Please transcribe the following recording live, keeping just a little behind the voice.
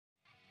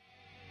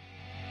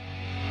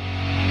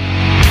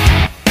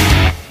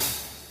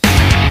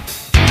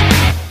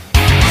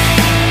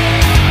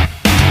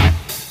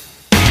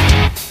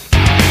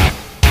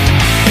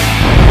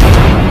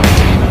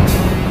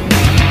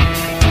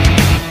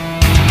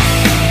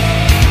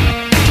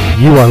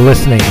You are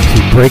listening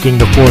to Breaking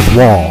the Fourth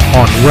Wall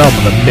on Realm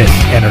of the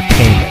Mist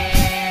Entertainment.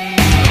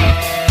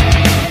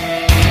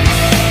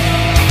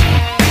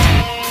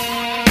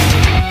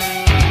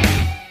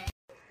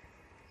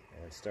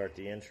 And start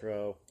the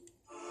intro.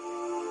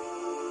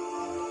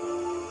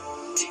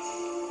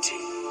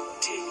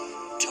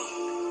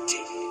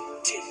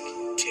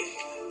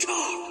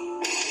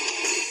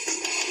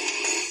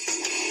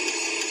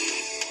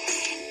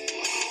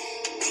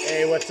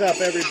 Hey, what's up,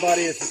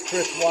 everybody? This is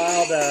Chris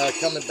Wild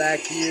coming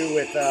back to you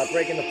with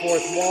Breaking the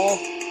Fourth Wall.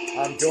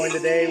 I'm joined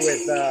today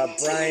with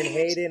Brian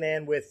Hayden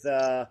and with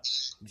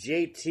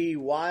JT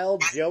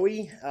Wild.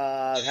 Joey,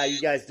 how you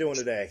guys doing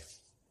today?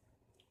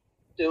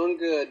 Doing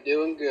good.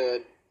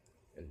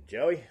 And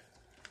Joey?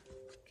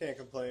 Can't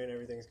complain.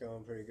 Everything's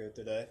going pretty good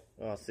today.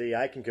 Well, see,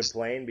 I can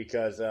complain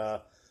because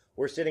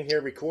we're sitting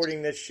here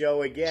recording this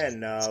show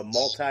again,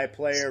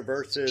 multiplayer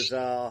versus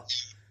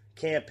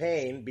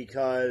campaign,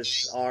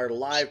 because our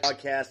live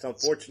broadcast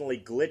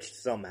unfortunately glitched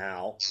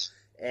somehow,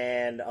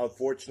 and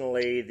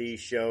unfortunately the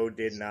show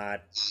did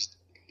not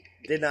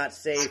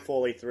save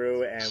fully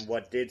through, and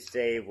what did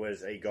save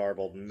was a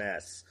garbled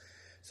mess.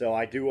 So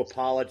I do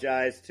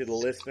apologize to the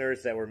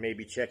listeners that were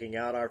maybe checking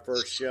out our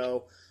first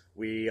show.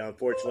 We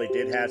unfortunately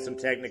did have some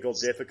technical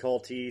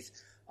difficulties.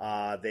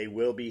 They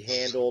will be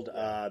handled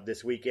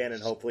this weekend,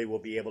 and hopefully we'll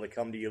be able to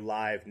come to you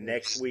live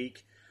next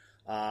week.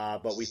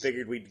 But we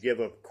figured we'd give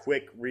a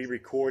quick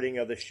re-recording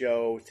of the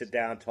show, sit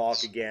down,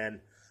 talk again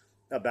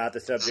about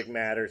the subject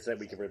matters that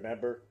we can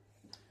remember.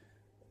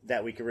 So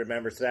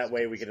that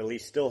way we can at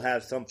least still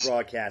have some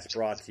broadcast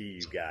brought to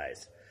you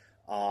guys.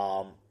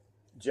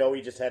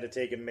 Joey just had to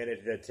take a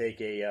minute to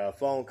take a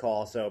phone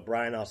call, so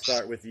Brian, I'll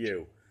start with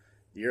you.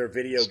 You're a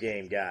video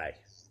game guy.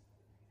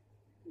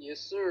 Yes,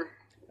 sir.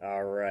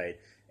 All right.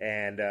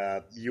 And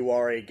you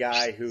are a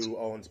guy who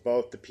owns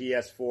both the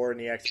PS4 and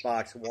the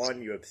Xbox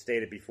One. You have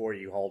stated before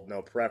you hold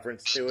no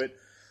preference to it.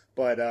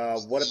 But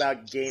what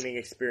about gaming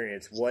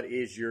experience? What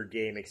is your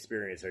game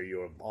experience? Are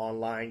you an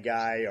online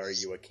guy? Are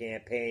you a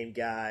campaign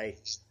guy?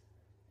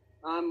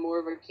 I'm more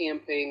of a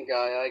campaign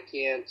guy. I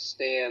can't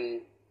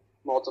stand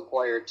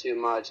multiplayer too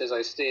much. As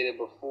I stated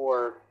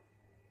before,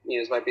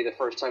 this might be the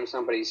first time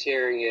somebody's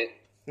hearing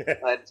it.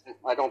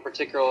 I don't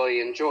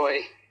particularly enjoy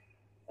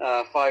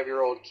a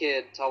 5-year-old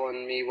kid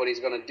telling me what he's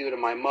going to do to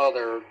my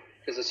mother,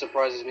 because it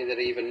surprises me that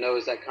he even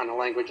knows that kind of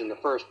language in the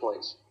first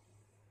place.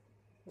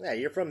 Yeah,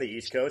 you're from the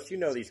East Coast. You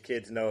know these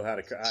kids know how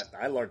to curse.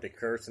 I learned to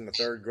curse in the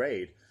 3rd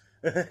grade.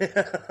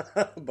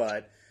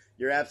 But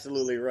you're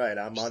absolutely right.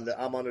 I'm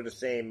under the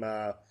same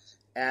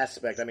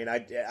aspect. I mean,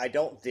 I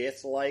don't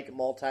dislike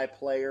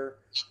multiplayer.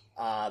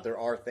 There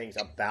are things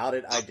about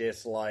it I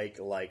dislike,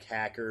 like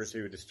hackers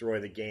who destroy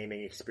the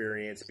gaming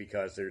experience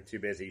because they're too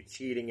busy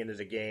cheating into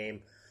the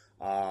game.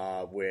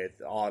 With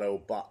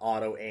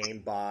auto aim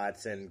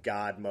bots and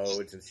god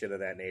modes and shit of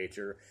that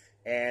nature.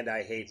 And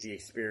I hate the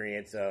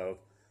experience of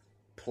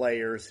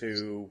players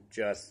who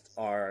just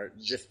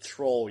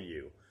troll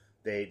you.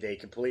 They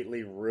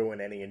completely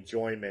ruin any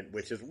enjoyment,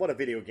 which is what a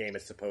video game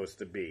is supposed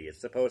to be. It's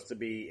supposed to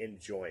be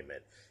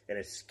enjoyment, an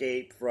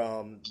escape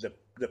from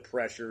the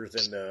pressures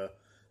and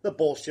the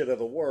bullshit of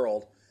the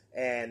world.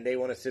 And they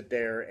want to sit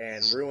there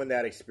and ruin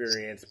that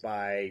experience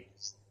by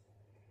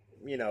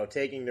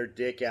taking their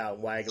dick out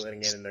and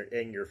waggling it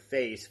in your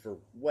face for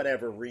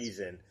whatever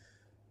reason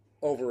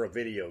over a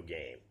video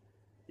game.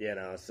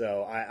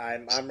 So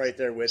I'm right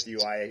there with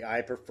you.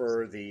 I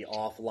prefer the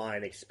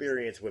offline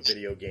experience with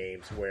video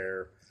games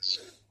where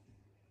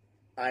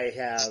I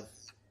have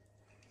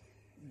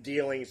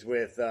dealings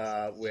with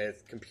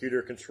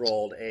computer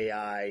controlled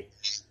AI,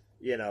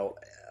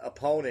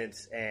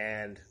 opponents,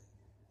 and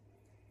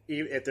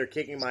if they're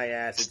kicking my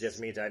ass, it just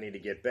means I need to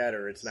get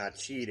better. It's not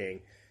cheating.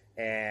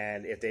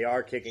 And if they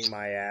are kicking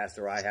my ass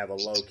or I have a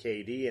low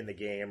KD in the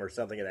game or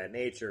something of that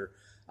nature,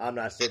 I'm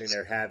not sitting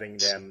there having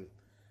them,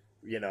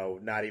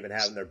 not even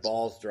having their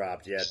balls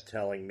dropped yet,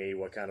 telling me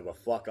what kind of a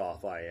fuck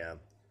off I am.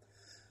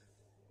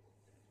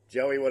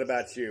 Joey, what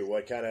about you?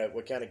 What kind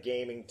of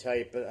gaming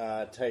type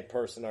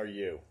person are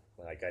you?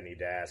 Like, I need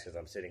to ask because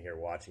I'm sitting here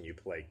watching you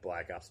play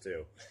Black Ops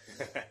 2.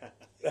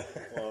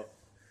 Well,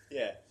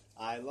 yeah,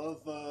 I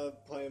love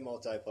playing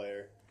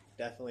multiplayer.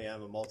 Definitely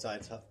am a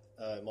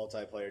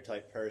multiplayer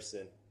type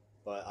person,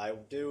 but I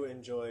do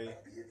enjoy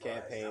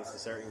campaigns to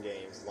certain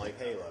games like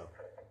Halo.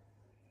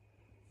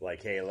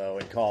 Like Halo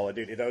and Call of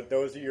Duty.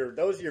 Those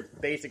are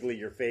basically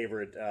your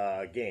favorite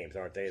games,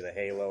 aren't they? The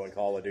Halo and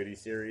Call of Duty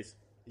series?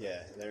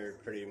 Yeah, they're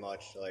pretty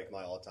much like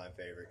my all-time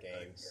favorite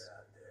games.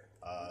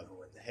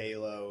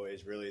 Halo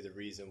is really the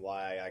reason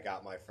why I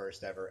got my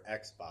first ever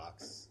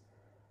Xbox.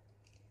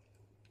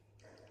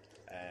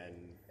 And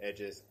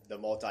the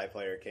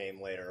multiplayer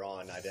came later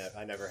on.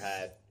 I never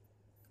had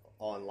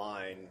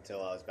online until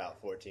I was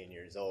about 14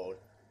 years old,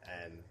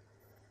 and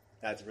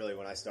that's really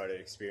when I started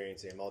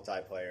experiencing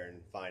multiplayer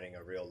and finding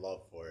a real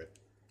love for it.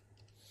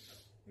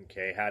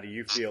 Okay, how do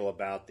you feel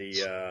about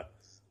the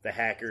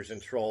hackers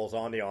and trolls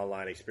on the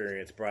online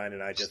experience? Brian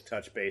and I just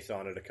touched base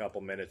on it a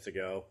couple minutes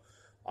ago.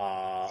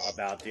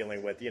 about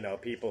dealing with,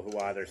 people who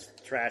either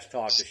trash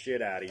talk the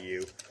shit out of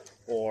you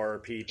or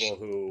people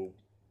who,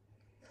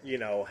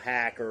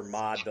 hack or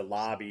mod the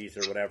lobbies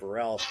or whatever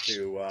else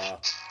to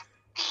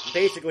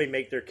basically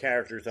make their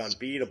characters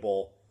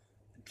unbeatable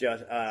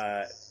just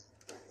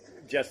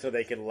so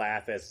they can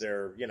laugh as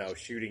they're,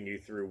 shooting you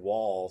through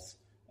walls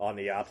on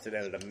the opposite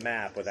end of the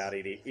map without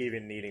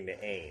even needing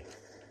to aim.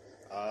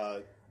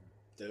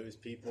 Those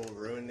people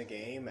ruin the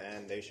game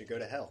and they should go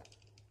to hell.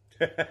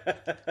 I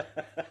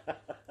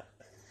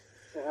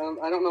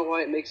don't know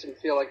why it makes them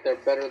feel like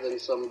they're better than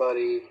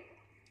somebody.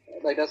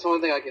 Like, that's the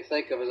only thing I can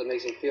think of is it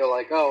makes them feel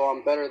like, oh,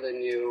 I'm better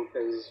than you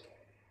because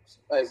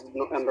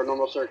under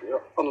normal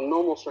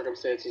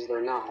circumstances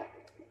they're not.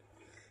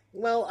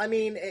 Well, I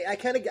mean, I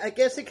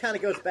guess it kind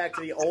of goes back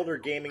to the older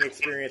gaming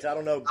experience. I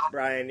don't know,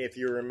 Brian, if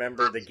you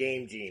remember the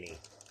Game Genie.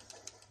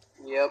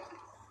 Yep,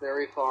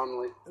 very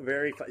fondly.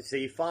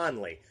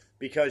 Fondly.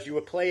 Because you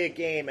would play a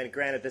game, and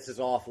granted this is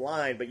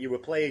offline, but you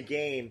would play a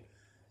game,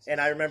 and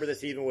I remember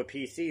this even with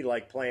PC,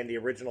 like playing the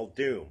original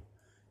Doom.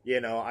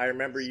 I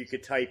remember you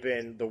could type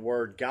in the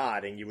word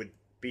God, and you would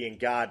be in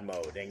God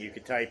mode, and you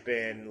could type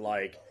in,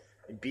 like,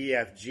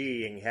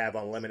 BFG and have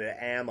unlimited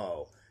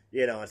ammo,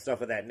 and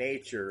stuff of that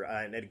nature.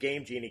 And the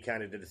Game Genie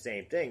kind of did the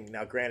same thing.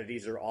 Now, granted,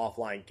 these are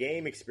offline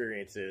game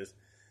experiences,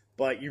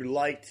 but you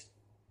liked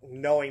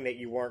knowing that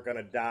you weren't going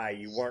to die,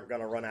 you weren't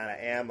going to run out of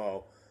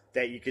ammo,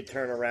 that you could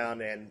turn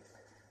around and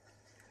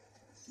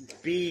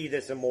be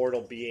this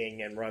immortal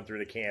being and run through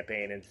the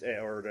campaign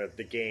or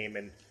the game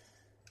and,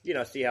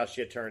 see how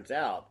shit turns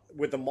out.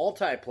 With the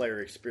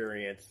multiplayer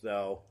experience,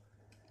 though,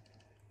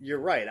 you're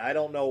right. I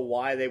don't know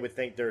why they would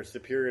think they're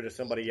superior to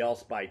somebody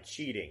else by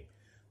cheating.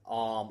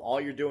 All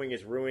you're doing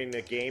is ruining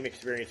the game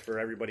experience for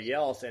everybody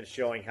else and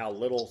showing how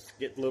little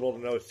to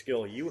no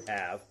skill you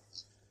have.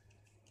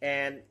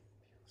 And,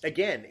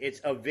 again, it's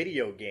a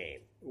video game.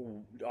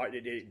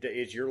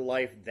 Is your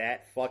life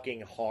that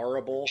fucking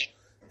horrible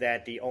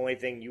that the only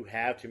thing you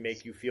have to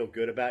make you feel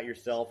good about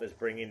yourself is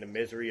bringing the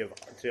misery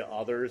to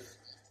others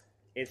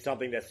in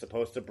something that's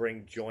supposed to bring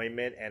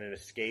enjoyment and an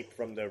escape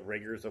from the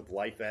rigors of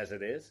life as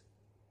it is?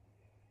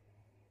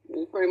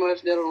 You pretty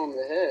much did it on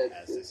the head.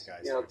 As this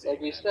guy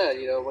like you said,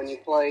 when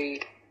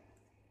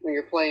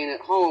you're playing at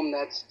home,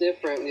 that's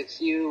different.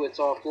 It's you. It's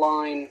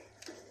offline.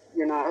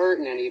 You're not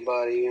hurting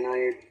anybody.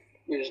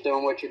 You're just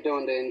doing what you're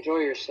doing to enjoy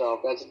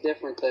yourself. That's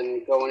different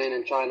than going in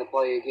and trying to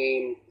play a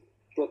game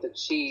with a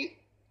cheat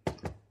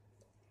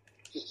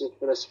just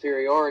for the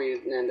superiority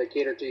and to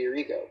cater to your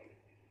ego.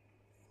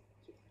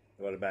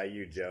 What about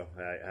you, Joe?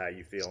 How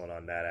you feeling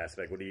on that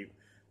aspect? What do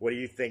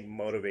you think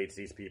motivates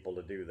these people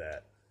to do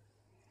that?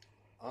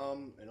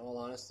 In all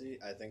honesty,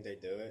 I think they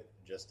do it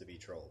just to be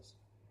trolls.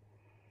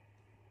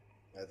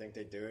 I think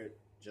they do it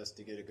just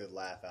to get a good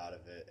laugh out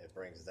of it. It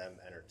brings them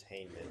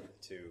entertainment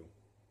to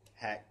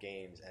hack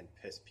games and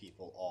piss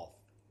people off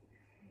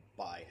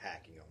by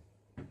hacking them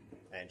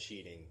and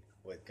cheating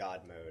with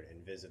God mode,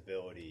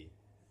 invisibility,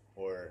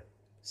 or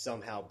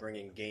somehow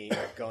bringing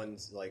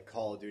guns, like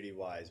Call of Duty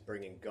wise,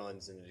 bringing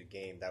guns into the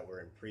game that were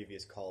in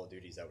previous Call of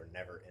Duties that were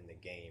never in the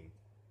game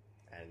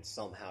and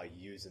somehow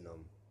using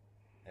them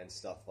and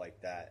stuff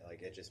like that.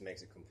 Like, it just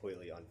makes it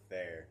completely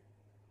unfair.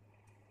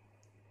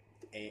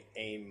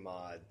 Aim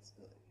mods,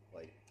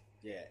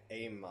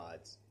 aim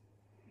mods,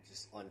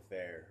 just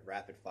unfair.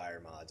 Rapid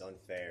fire mods,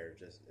 unfair.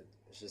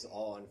 It's just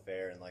all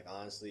unfair. And, like,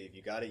 honestly, if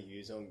you got to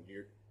use them,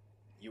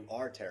 you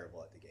are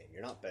terrible at the game.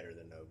 You're not better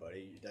than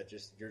nobody.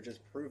 You're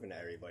just proving to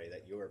everybody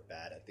that you are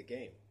bad at the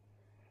game,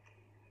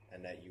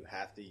 and that you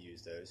have to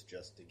use those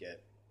just to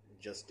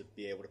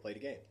be able to play the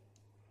game.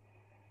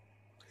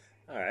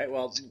 All right.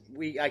 Well,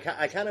 I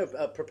kind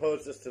of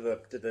proposed this to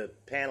the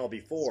panel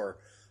before.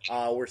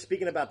 We're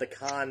speaking about the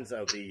cons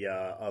of the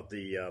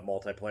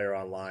multiplayer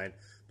online,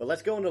 but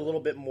let's go into a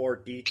little bit more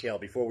detail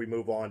before we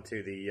move on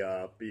to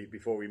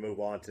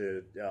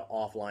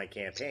offline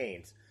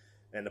campaigns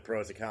and the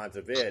pros and cons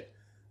of it.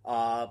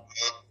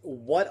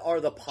 What are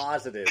the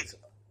positives,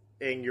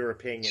 in your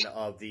opinion,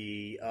 of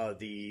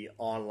the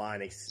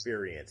online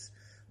experience?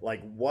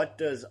 Like, what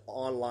does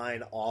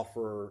online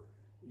offer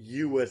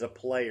you as a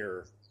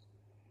player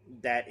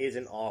that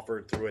isn't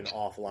offered through an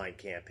offline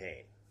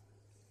campaign?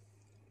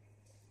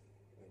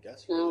 I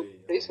guess really,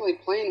 basically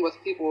playing with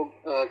people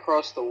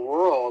across the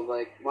world.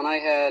 Like, when I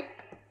had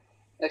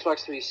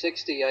Xbox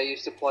 360, I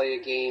used to play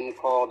a game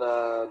called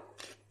I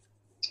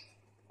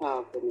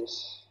think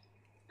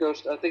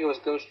it was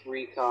Ghost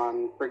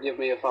Recon. Forgive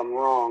me if I'm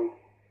wrong.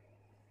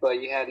 But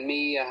you had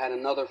me, I had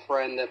another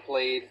friend that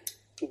played,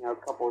 a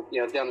couple,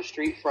 down the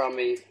street from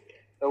me.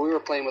 But we were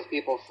playing with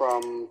people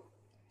from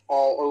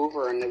all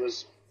over, and it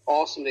was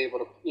awesome to be able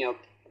to,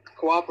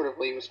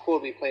 cooperatively. It was cool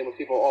to be playing with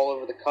people all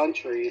over the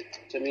country.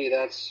 To me,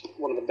 that's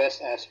one of the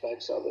best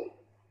aspects of it.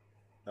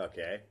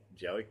 Okay,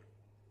 Joey?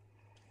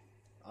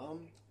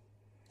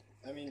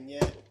 I mean,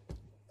 yeah,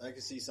 I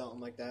could see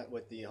something like that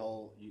with the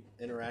whole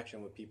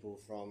interaction with people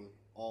from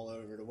all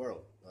over the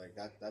world. Like,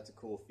 that's a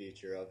cool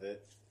feature of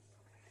it.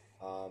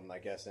 I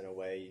guess in a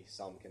way,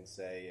 some can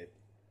say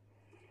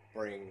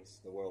brings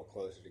the world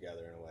closer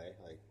together in a way.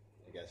 Like,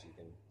 I guess you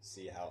can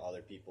see how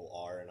other people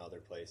are in other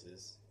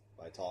places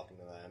by talking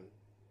to them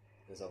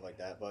and stuff like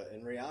that. But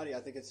in reality, I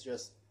think it's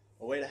just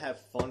a way to have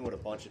fun with a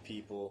bunch of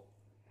people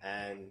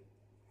and,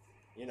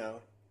 you know,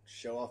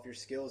 show off your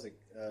skills,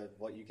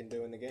 what you can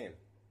do in the game.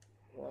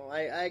 Well,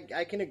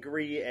 I can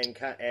agree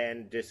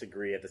and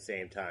disagree at the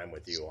same time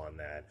with you on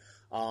that.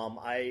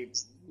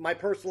 My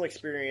personal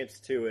experience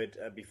to it,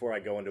 before I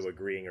go into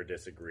agreeing or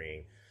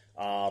disagreeing,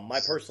 my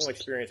personal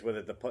experience with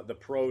it, the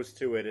pros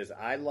to it is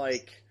I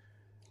like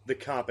the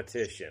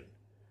competition.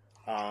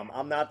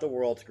 I'm not the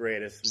world's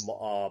greatest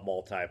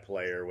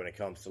multiplayer when it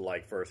comes to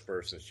like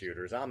first-person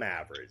shooters. I'm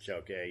average,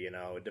 okay? You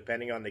know,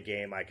 depending on the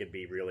game, I could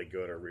be really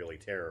good or really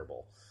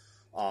terrible.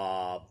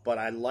 But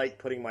I like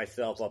putting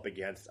myself up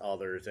against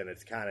others, and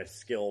it's kind of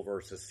skill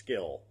versus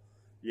skill.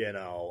 You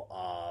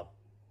know,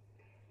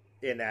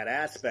 in that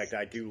aspect,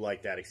 I do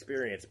like that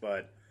experience,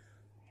 but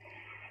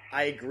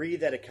I agree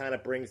that it kind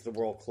of brings the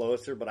world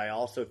closer, but I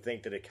also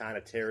think that it kind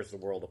of tears the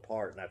world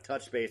apart. And I've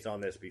touched base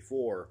on this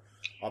before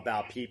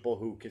about people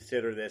who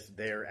consider this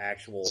their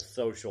actual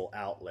social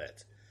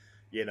outlet.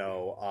 You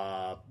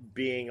know,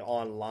 being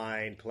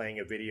online, playing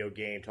a video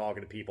game,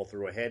 talking to people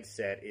through a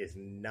headset is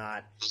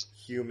not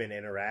human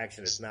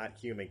interaction. It's not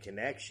human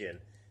connection.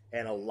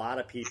 And a lot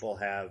of people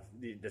have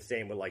the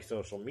same with like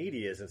social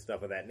medias and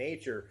stuff of that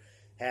nature,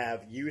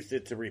 have used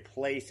it to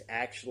replace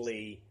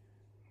actually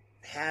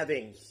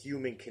having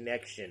human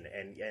connection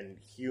and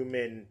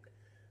human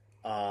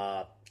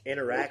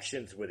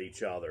interactions with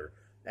each other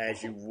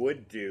as you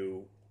would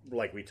do,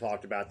 like we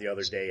talked about the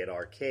other day at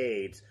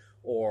arcades,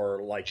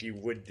 or like you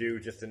would do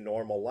just in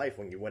normal life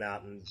when you went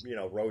out and, you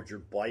know, rode your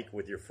bike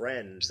with your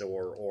friends,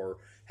 or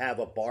have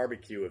a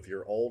barbecue if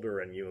you're older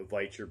and you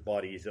invite your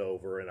buddies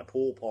over, and a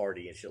pool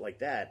party and shit like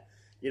that.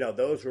 You know,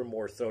 those were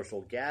more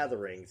social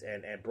gatherings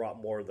and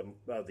brought more of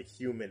the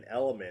human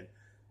element,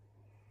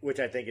 which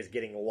I think is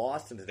getting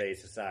lost in today's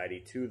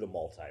society, to the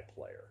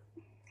multiplayer.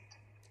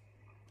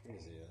 I can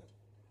see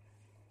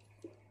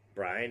that.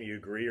 Brian, you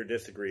agree or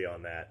disagree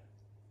on that?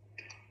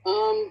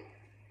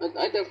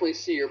 I definitely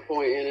see your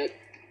point in it.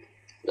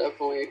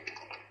 Definitely.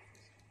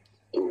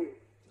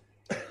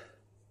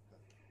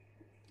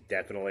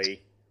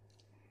 Definitely.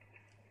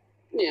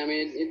 Yeah, I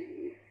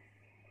mean,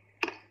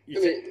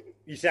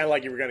 you sound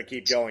like you were going to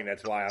keep going.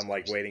 That's why I'm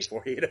like waiting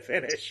for you to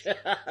finish.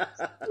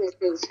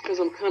 Because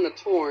I'm kind of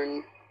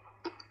torn.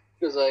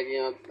 Because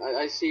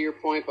I see your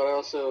point, but I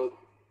also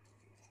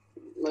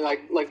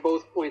like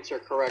both points are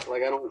correct.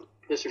 Like, I don't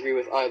disagree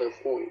with either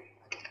point.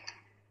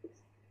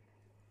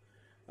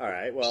 All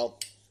right. Well,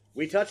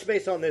 we touched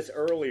base on this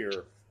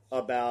earlier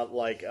about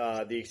like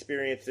the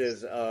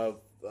experiences of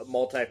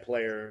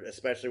multiplayer,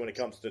 especially when it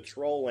comes to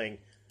trolling,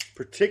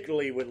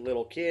 particularly with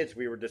little kids.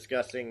 We were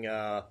discussing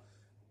on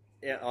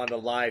the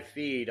live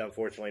feed.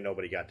 Unfortunately,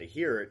 nobody got to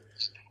hear it.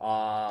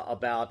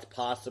 About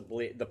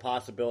the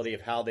possibility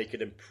of how they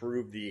could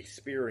improve the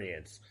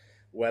experience,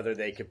 whether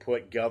they could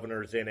put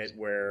governors in it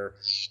where,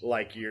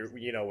 like,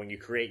 when you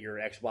create your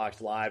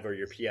Xbox Live or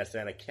your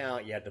PSN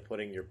account, you have to put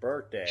in your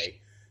birthday.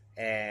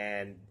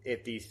 And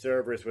if these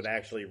servers would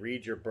actually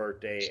read your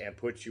birthday and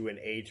put you in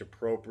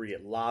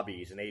age-appropriate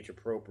lobbies and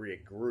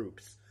age-appropriate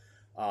groups,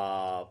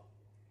 or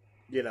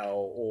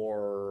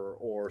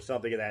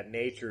something of that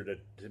nature to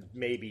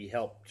maybe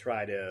help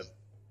try to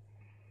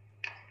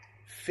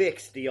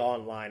fix the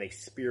online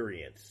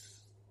experience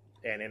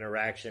and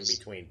interaction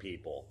between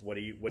people. What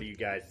is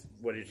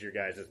your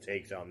guys'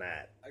 takes on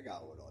that? I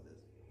got one on this.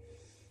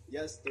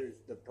 Yes, there's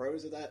the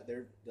pros of that.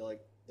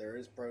 There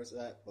is pros to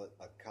that, but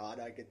a con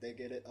I could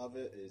think of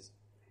it is,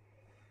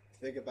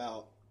 think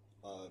about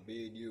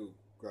me and you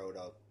growing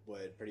up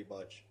when pretty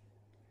much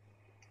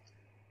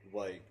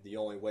like the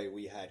only way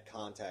we had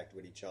contact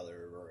with each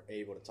other or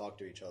able to talk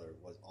to each other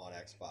was on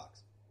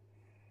Xbox.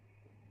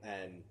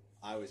 And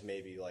I was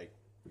maybe like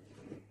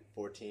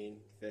 14,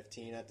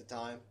 15 at the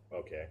time.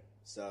 Okay.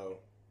 So,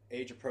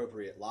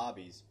 age-appropriate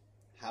lobbies,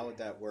 how would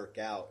that work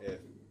out if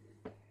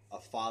a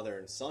father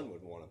and son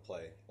would want to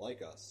play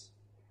like us?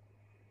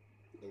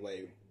 The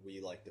way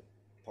we like to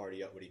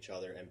party up with each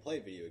other and play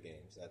video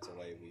games. That's a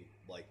way we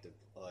like to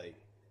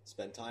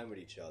spend time with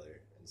each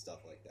other and stuff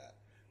like that.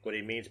 What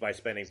he means by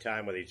spending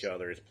time with each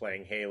other is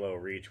playing Halo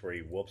Reach, where he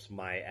whoops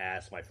my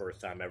ass my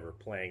first time ever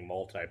playing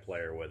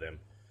multiplayer with him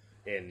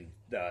in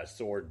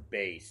Sword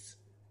Base,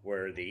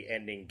 where the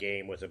ending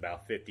game was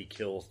about 50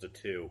 kills to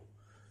 2.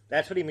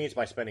 That's what he means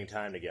by spending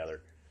time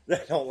together.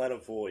 Don't let him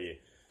fool you.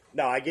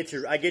 No, I get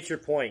your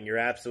point, and you're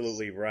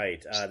absolutely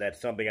right. That's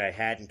something I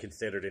hadn't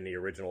considered in the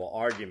original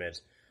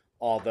argument.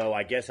 Although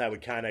I guess I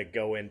would kind of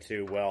go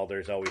into, well,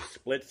 there's always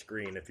split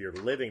screen if you're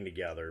living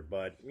together.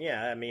 But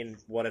yeah, I mean,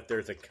 what if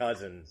there's a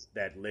cousin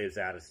that lives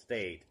out of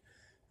state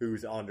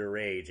who's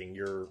underage and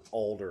you're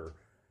older?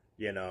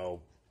 You know,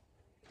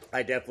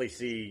 I definitely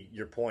see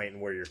your point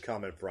and where you're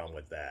coming from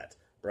with that.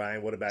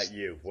 Brian, what about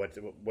you? What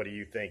do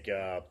you think?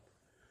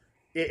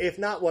 If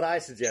not what I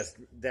suggest,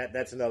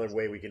 that's another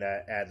way we can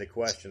add the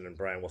question. And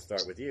Brian, we'll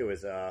start with you.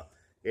 Is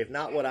if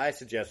not what I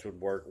suggest would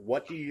work,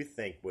 what do you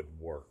think would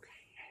work?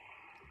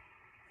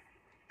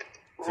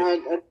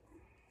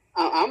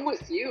 I'm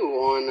with you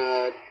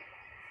on,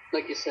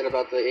 like you said,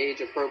 about the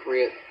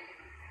age-appropriate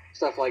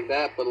stuff like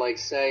that. But like,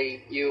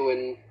 say you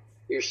and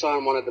your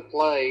son wanted to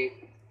play,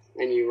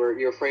 and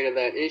you're afraid of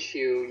that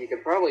issue, you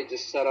could probably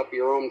just set up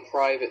your own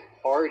private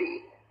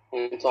party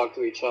and talk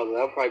to each other.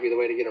 That would probably be the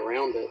way to get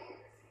around it.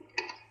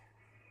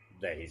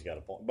 That he's got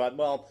a point, but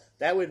well,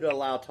 that would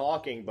allow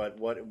talking, but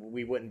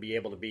we wouldn't be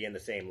able to be in the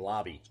same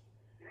lobby.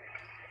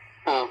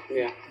 Oh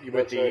yeah,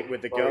 with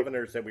the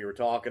governors that we were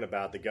talking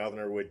about, the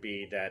governor would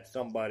be that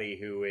somebody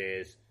who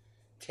is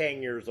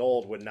 10 years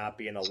old would not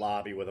be in a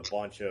lobby with a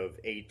bunch of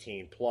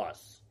 18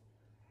 plus.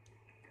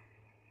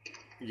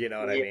 You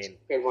know what I mean?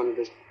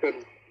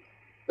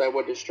 That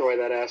would destroy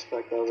that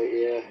aspect of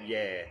it.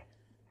 Yeah.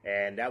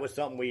 And that was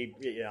something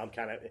I'm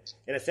kind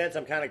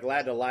of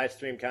glad the live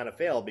stream kind of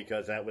failed,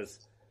 because that was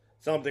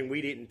something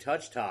we didn't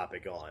touch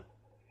topic on.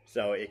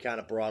 So it kind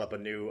of brought up a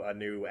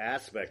new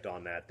aspect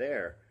on that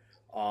there.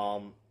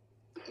 What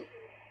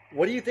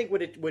do you think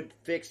would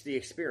fix the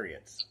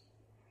experience?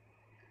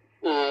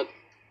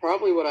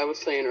 Probably what I was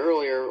saying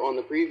earlier on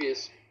the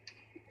previous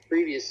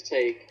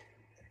take,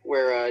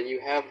 where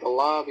you have the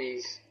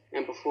lobbies,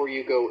 and before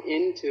you go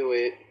into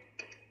it,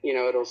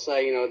 it'll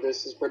say,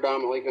 this is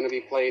predominantly going to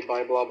be played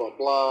by blah blah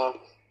blah.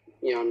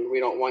 We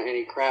don't want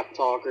any crap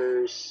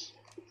talkers,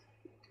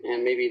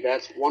 and maybe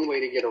that's one way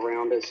to get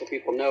around it, so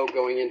people know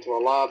going into a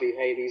lobby,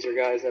 hey, these are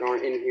guys that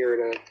aren't in here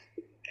to,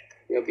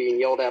 being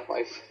yelled at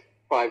by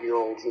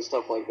 5-year-olds and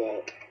stuff like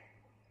that.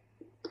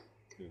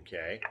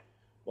 Okay.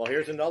 Well,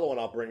 here's another one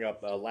I'll bring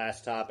up,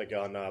 last topic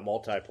on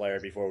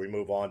multiplayer before we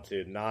move on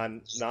to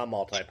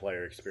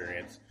non-multiplayer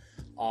experience.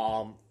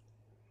 I'll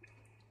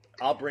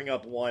bring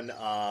up one.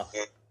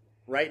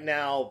 Right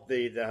now,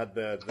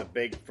 the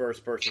big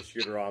first-person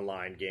shooter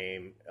online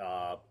game,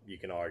 you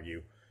can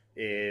argue,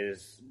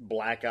 is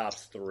Black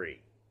Ops 3.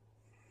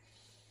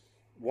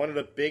 One of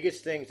the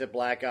biggest things that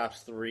Black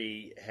Ops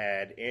 3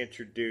 had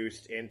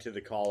introduced into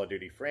the Call of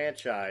Duty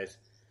franchise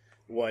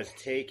was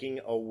taking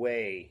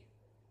away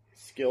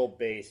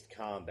skill-based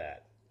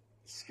combat.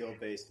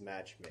 Skill-based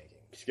matchmaking.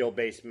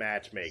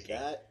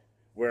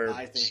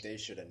 I think they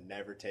should have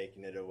never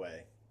taken it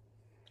away.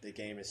 The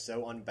game is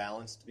so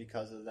unbalanced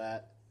because of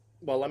that.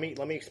 Well, let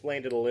me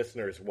explain to the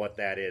listeners what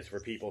that is for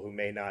people who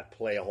may not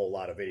play a whole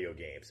lot of video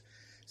games.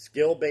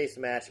 Skill-based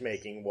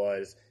matchmaking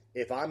was,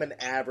 if I'm an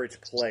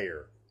average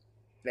player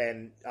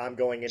and I'm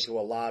going into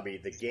a lobby,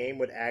 the game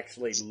would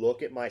actually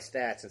look at my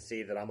stats and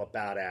see that I'm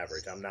about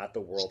average. I'm not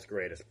the world's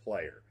greatest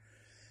player.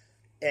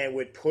 And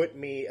would put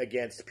me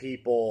against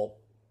people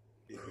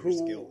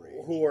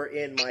who are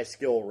in my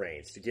skill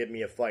range to give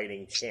me a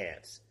fighting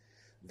chance.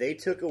 They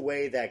took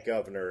away that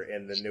governor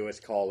in the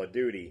newest Call of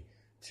Duty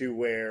to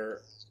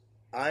where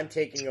I'm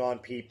taking on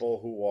people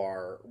who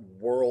are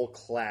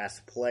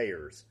world-class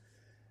players,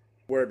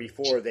 where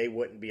before they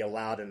wouldn't be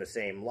allowed in the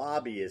same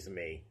lobby as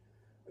me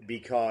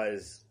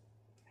because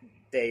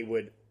they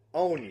would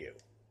own you.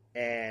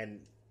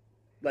 And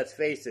let's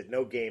face it,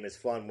 no game is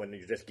fun when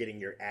you're just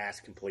getting your ass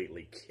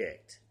completely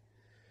kicked,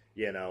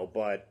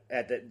 But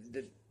at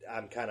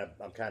I'm kind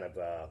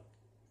of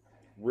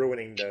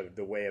ruining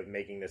the way of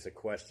making this a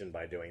question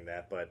by doing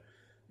that. But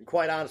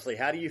quite honestly,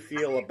 how do you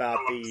feel about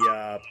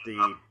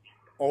the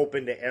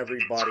open to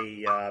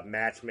everybody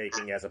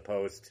matchmaking as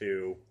opposed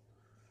to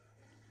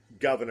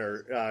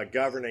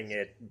governing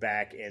it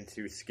back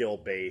into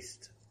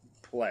skill-based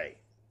play?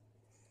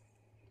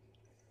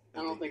 I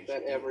don't think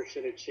that ever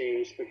should have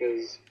changed,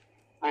 because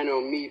I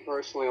know me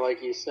personally,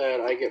 like you said,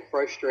 I get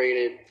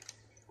frustrated.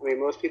 I mean,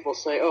 most people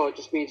say, oh, it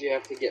just means you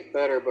have to get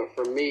better, but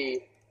for me,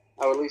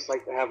 I would at least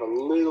like to have a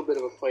little bit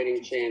of a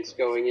fighting chance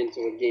going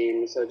into a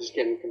game instead of just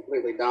getting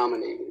completely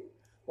dominated.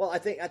 Well, I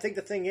think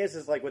the thing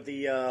is like with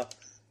the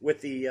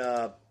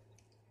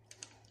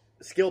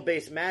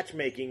skill-based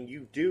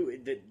matchmaking,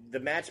 the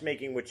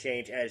matchmaking would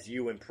change as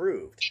you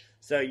improved.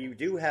 So you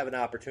do have an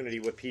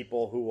opportunity with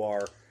people who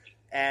are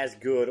as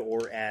good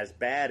or as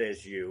bad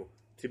as you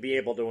to be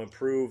able to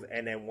improve,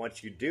 and then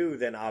once you do,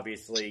 then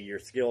obviously your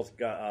skills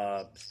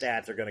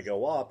stats are going to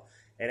go up,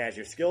 and as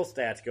your skill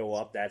stats go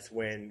up, that's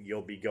when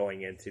you'll be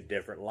going into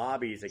different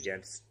lobbies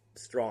against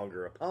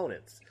stronger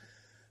opponents.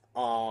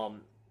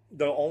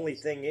 The only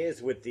thing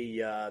is with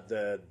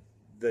the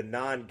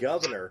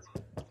non-governor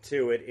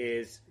to it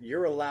is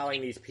you're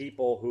allowing these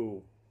people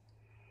who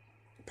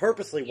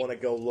purposely want to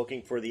go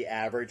looking for the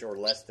average or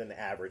less than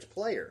average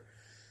player.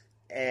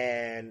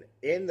 And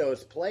in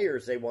those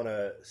players, they want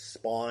to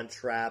spawn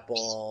trap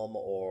them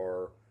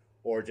or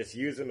just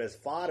use them as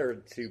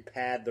fodder to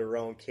pad their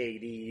own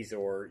KDs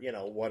or,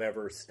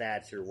 whatever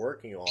stats you're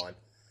working on.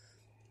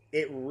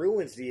 It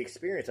ruins the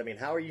experience. I mean,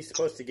 how are you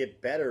supposed to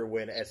get better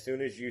when as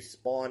soon as you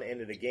spawn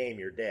into the game,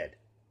 you're dead?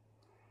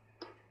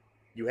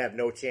 You have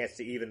no chance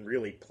to even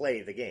really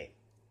play the game.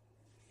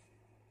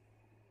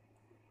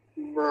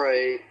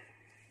 Right.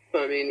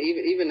 But, I mean,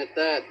 even at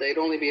that, they'd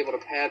only be able to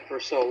pad for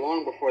so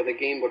long before the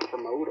game would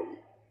promote them.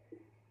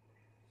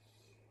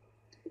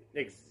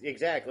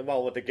 Exactly.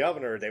 Well, with the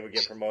governor, they would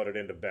get promoted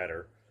into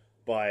better.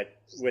 But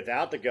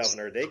without the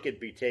governor, they could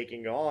be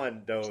taking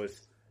on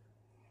those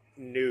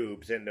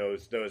noobs and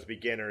those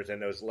beginners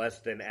and those less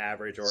than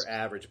average or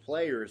average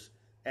players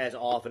as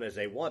often as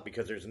they want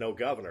because there's no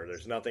governor.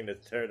 There's nothing to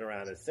turn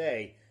around and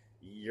say,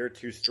 you're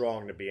too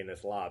strong to be in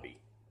this lobby.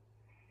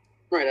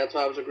 Right, that's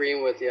why I was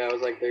agreeing with you. I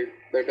was like, there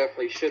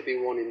definitely should be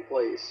one in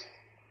place.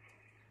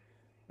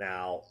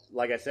 Now,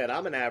 like I said,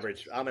 I'm an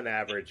average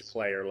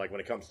player. Like when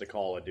it comes to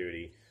Call of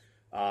Duty,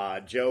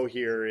 Joe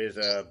here is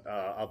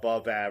a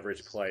above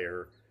average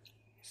player.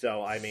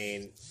 So I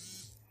mean,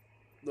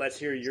 let's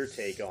hear your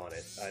take on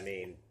it. I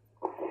mean,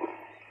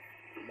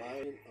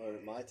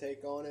 my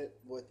take on it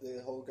with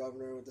the whole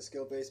governor with the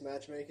skill based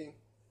matchmaking.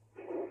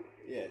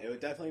 Yeah, it would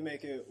definitely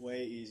make it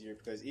way easier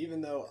because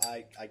even though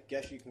I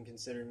guess you can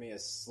consider me a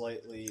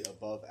slightly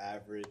above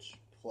average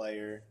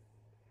player,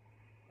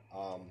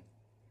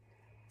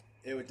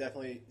 it would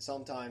definitely,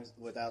 sometimes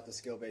without the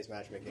skill-based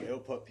matchmaking, it'll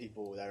put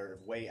people that are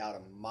way out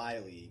of my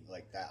league,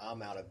 like that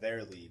I'm out of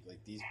their league.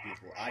 Like these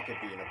people, I could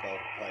be an above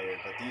player,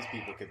 but these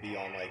people could be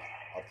on like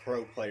a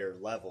pro player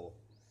level,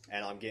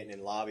 and I'm getting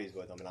in lobbies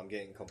with them, and I'm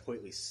getting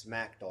completely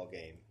smacked all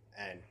game,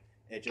 and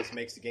it just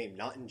makes the game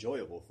not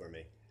enjoyable for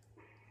me.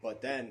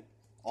 But then,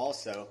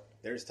 also,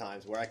 there's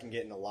times where I can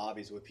get into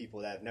lobbies with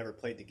people that have never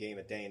played the game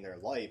a day in their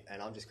life,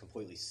 and I'm just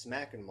completely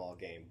smacking them all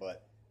game.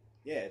 But,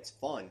 yeah, it's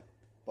fun,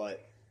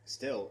 but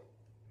still,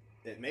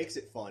 it makes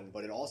it fun,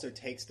 but it also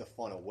takes the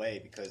fun away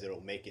because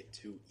it'll make it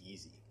too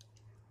easy.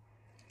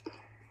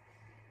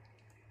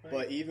 Right.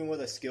 But even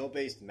with a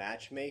skill-based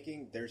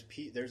matchmaking,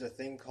 there's a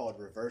thing called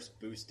reverse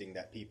boosting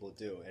that people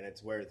do, and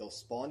it's where they'll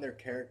spawn their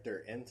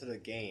character into the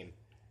game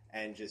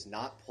and just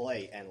not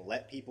play and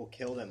let people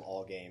kill them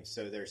all game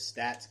so their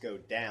stats go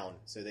down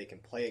so they can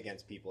play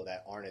against people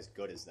that aren't as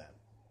good as them.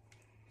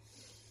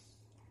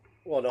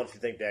 Well, don't you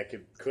think that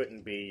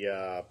couldn't be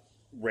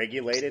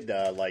regulated,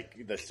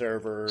 like the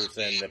servers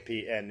and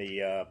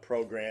the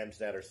programs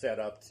that are set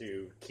up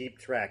to keep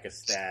track of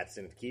stats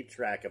and keep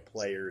track of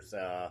players'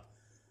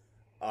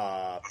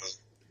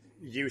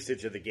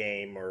 usage of the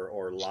game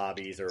or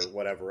lobbies or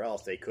whatever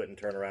else? They couldn't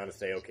turn around and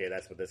say, okay,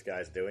 that's what this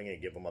guy's doing,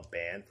 and give him a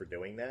ban for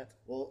doing that?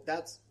 Well,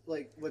 that's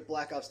like with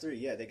Black Ops 3.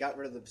 Yeah, they got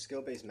rid of the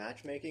skill-based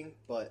matchmaking,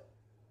 but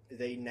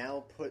they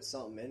now put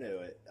something into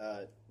it.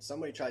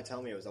 Somebody tried to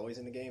tell me it was always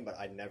in the game, but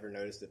I never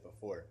noticed it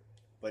before.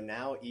 But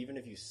now, even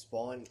if you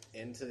spawn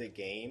into the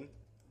game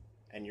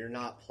and you're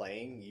not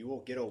playing, you will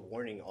get a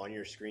warning on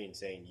your screen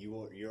saying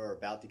you're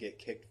about to get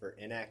kicked for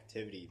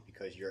inactivity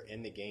because you're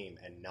in the game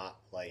and not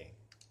playing.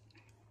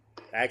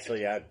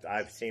 Actually,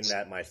 I've seen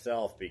that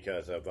myself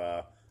because of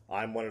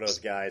I'm one of those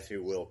guys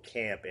who will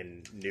camp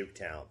in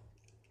Nuketown.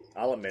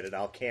 I'll admit it.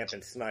 I'll camp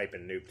and snipe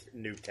in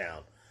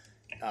Nuketown,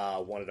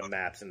 one of the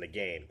maps in the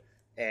game.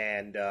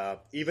 And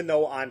even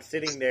though I'm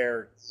sitting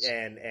there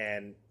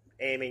and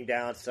aiming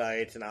down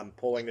sights and I'm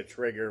pulling the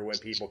trigger when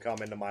people come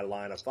into my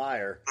line of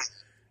fire,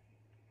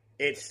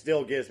 it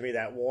still gives me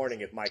that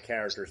warning if my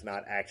character's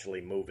not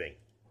actually moving.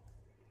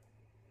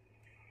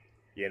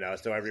 You know,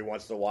 so every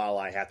once in a while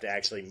I have to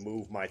actually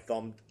move my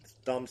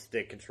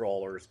thumbstick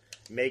controllers,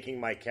 making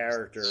my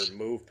character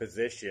move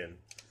position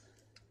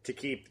to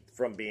keep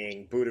from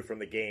being booted from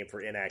the game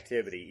for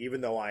inactivity, even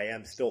though I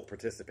am still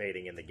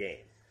participating in the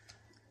game.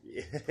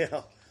 You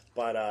know,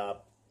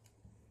 but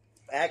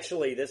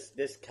actually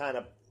this kind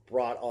of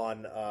brought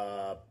on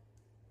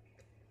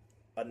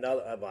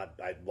another.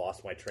 I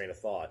lost my train of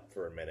thought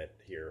for a minute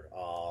here.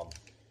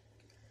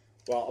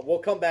 Well, we'll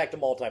come back to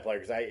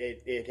multiplayer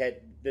because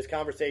this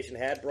conversation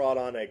had brought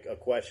on a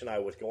question I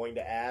was going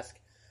to ask.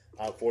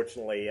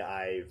 Unfortunately,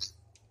 I've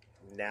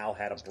now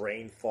had a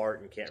brain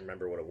fart and can't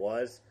remember what it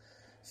was.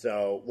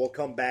 So we'll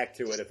come back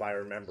to it if I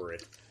remember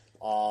it.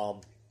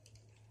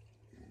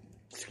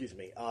 Excuse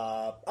me.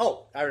 I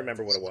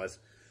remember what it was.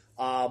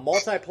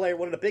 Multiplayer,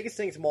 one of the biggest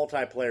things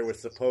multiplayer was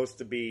supposed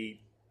to be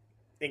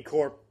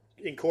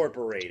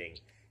incorporating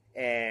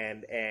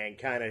and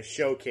kind of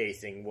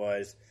showcasing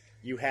was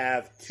you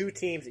have two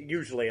teams,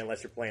 usually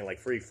unless you're playing like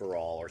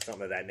free-for-all or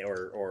something like that,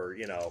 or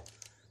you know,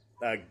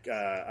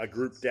 a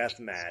group death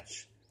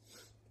match,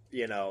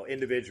 you know,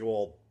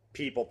 individual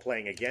people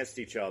playing against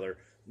each other.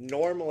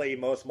 Normally,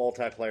 most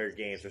multiplayer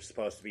games are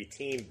supposed to be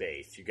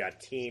team-based. You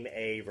got Team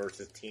A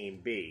versus Team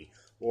B,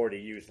 or to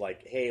use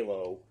like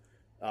Halo,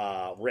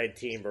 red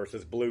team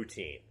versus blue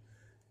team,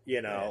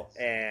 you know,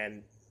 yes.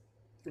 And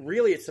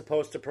really it's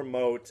supposed to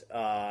promote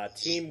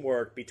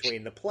teamwork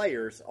between the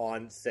players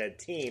on said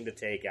team to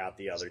take out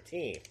the other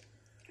team.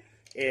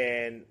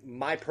 In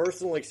my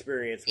personal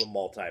experience with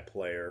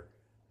multiplayer,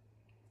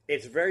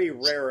 it's very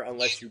rare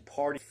unless you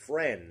party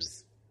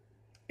friends.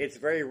 It's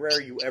very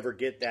rare you ever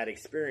get that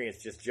experience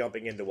just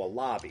jumping into a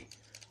lobby.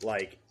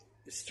 Like,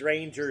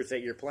 strangers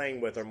that you're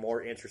playing with are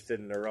more interested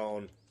in their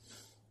own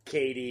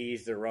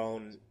KDs, their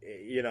own,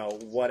 you know,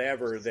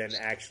 whatever, than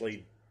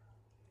actually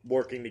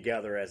working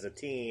together as a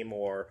team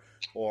or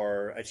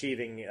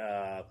achieving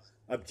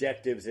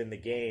objectives in the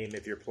game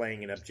if you're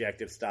playing an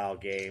objective-style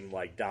game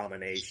like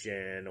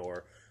Domination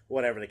or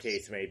whatever the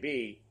case may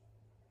be.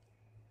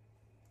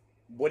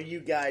 What do you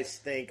guys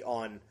think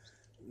on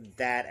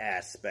that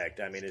aspect?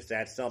 I mean, is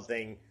that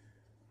something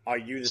are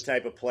you the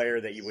type of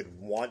player that you would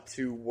want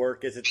to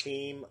work as a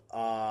team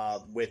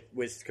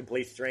with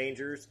complete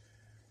strangers?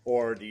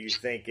 Or do you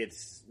think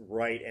it's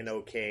right and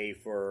okay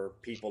for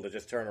people to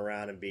just turn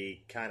around and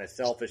be kind of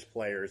selfish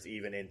players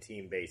even in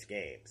team-based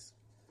games?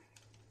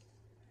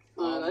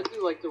 I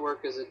do like to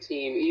work as a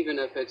team, even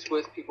if it's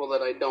with people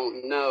that I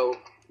don't know,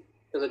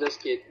 because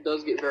it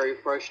does get very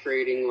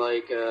frustrating,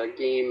 like a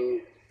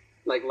game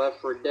like Left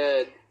 4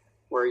 Dead,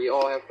 where you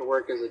all have to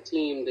work as a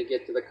team to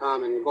get to the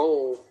common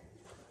goal,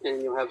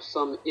 and you'll have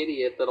some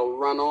idiot that'll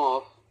run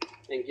off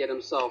and get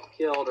himself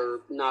killed or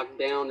knocked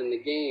down in the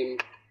game,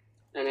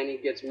 and then he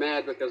gets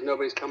mad because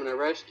nobody's coming to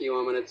rescue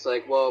him, and it's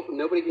like, well,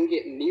 nobody can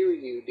get near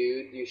you,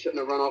 dude. You shouldn't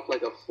have run off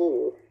like a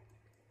fool.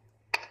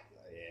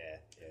 Yeah.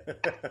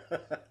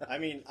 I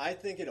mean, I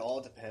think it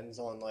all depends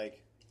on,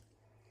 like,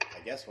 I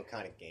guess what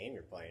kind of game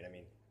you're playing. I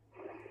mean,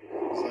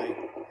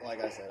 it's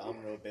like I said, I'm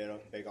real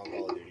big on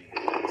Call of Duty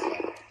and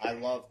stuff. I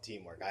love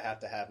teamwork. I have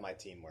to have my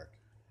teamwork.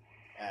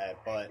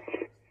 But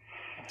it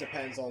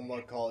depends on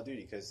what Call of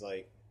Duty, because,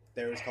 like,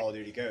 there was Call of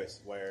Duty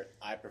Ghosts, where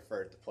I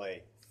preferred to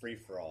play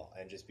free-for-all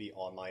and just be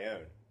on my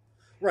own.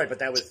 Right, but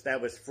that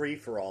was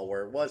free-for-all,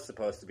 where it was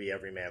supposed to be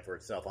every man for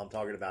itself. I'm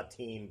talking about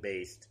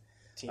team-based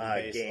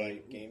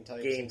game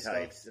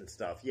types and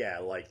stuff. Yeah,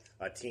 like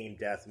a team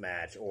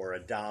deathmatch or a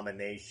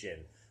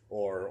domination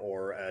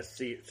or a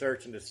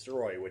search and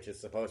destroy, which is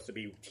supposed to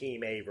be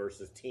Team A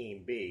versus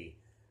Team B,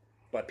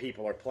 but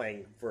people are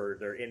playing for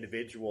their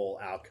individual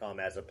outcome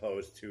as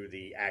opposed to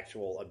the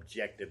actual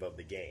objective of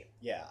the game.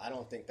 Yeah, I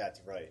don't think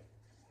that's right.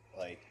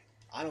 Like,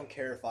 I don't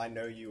care if I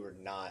know you or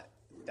not.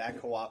 That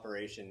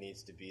cooperation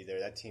needs to be there.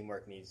 That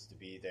teamwork needs to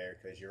be there,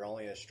 because you're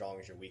only as strong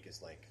as your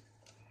weakest link.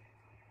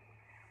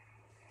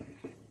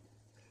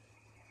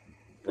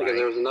 Because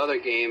there was another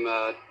game,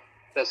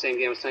 that same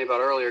game I was telling you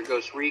about earlier,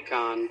 Ghost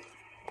Recon.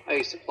 I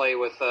used to play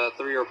with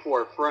 3 or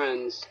 4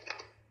 friends,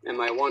 and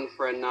my one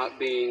friend, not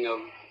being of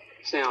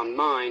sound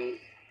mind,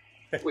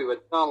 we would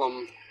tell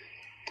him,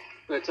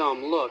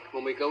 look,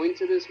 when we go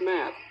into this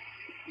map,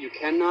 you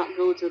cannot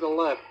go to the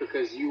left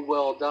because you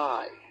will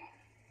die.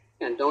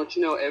 And don't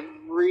you know,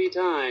 every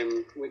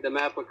time the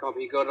map would come,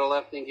 he'd go to the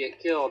left and get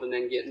killed and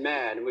then get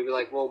mad. And we'd be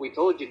like, well, we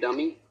told you,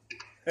 dummy.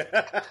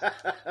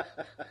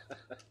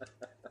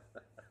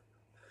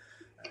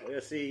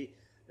 See,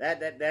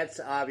 that's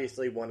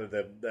obviously one of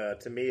the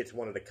to me, it's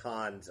one of the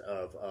cons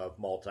of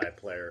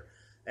multiplayer.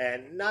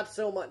 And not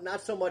so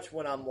much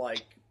when I'm,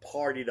 like,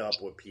 partied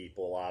up with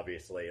people,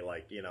 obviously,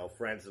 like, you know,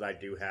 friends that I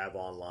do have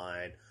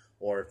online,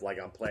 or if, like,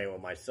 I'm playing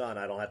with my son,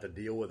 I don't have to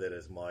deal with it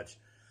as much.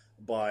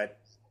 But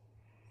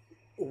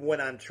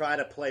when I'm trying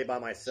to play by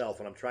myself,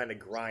 when I'm trying to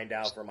grind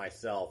out for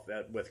myself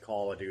with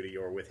Call of Duty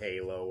or with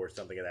Halo or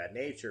something of that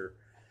nature,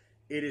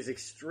 it is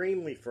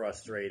extremely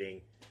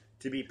frustrating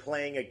to be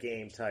playing a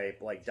game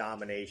type like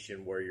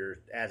Domination, where you're,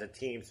 as a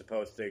team,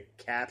 supposed to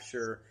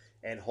capture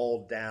and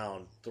hold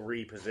down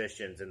 3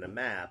 positions in the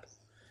map,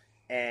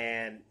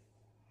 and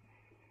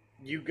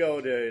you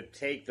go to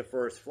take the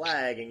first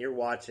flag, and you're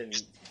watching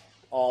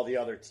all the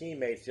other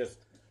teammates just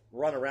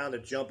run around to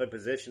jump in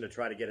position to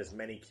try to get as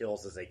many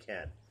kills as they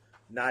can,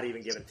 not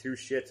even giving 2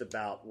 shits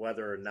about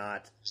whether or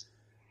not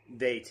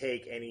they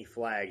take any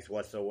flags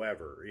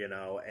whatsoever, you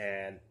know,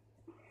 and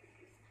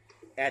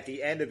at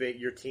the end of it,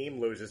 your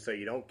team loses, so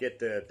you don't get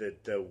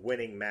the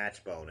winning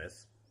match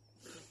bonus.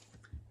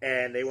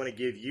 And they want to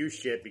give you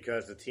shit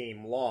because the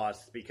team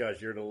lost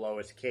because you're the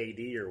lowest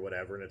KD or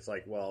whatever. And it's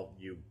like, well,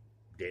 you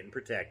didn't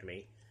protect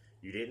me,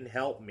 you didn't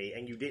help me,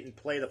 and you didn't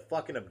play the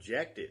fucking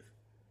objective.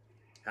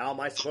 How am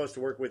I supposed to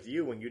work with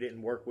you when you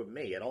didn't work with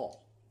me at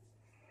all?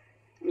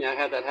 Yeah, I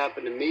had that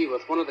happen to me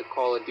with one of the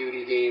Call of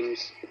Duty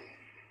games.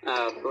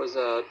 It was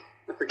I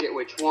forget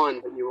which one,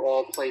 but you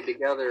all played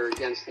together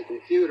against the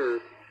computer.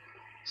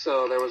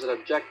 So there was an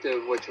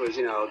objective, which was,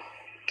 you know,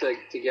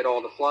 to get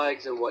all the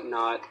flags and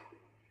whatnot.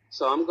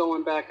 So I'm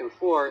going back and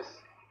forth,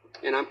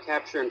 and I'm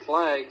capturing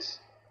flags,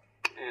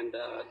 and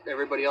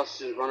everybody else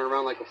is just running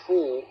around like a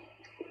fool.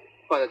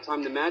 By the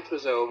time the match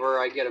was over,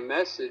 I get a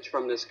message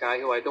from this guy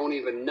who I don't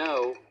even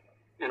know,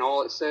 and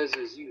all it says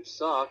is, you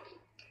suck,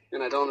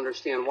 and I don't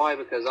understand why,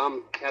 because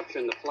I'm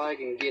capturing the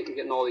flag and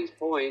getting all these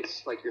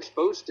points like you're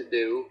supposed to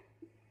do.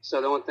 So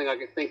the only thing I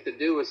could think to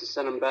do is to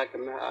send him back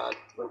a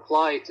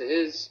reply to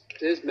his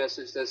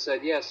message that said,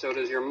 yeah, so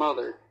does your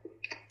mother.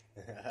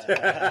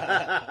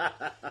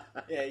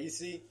 Yeah, you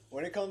see,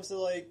 when it comes to,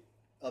 like,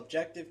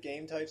 objective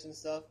game types and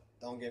stuff,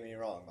 don't get me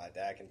wrong, my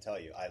dad can tell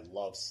you, I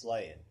love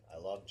slaying. I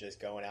love just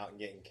going out and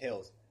getting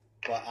kills.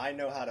 But I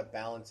know how to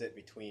balance it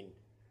between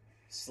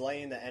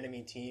slaying the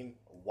enemy team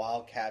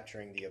while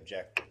capturing the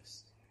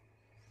objectives.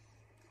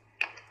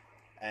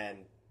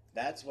 And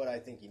that's what I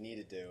think you need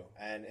to do.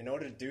 And in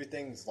order to do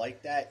things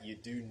like that, you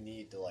do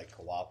need to, like,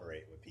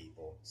 cooperate with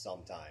people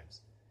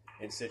sometimes.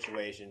 In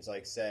situations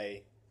like,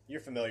 say, you're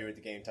familiar with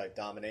the game type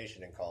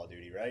Domination in Call of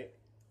Duty, right?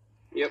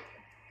 Yep.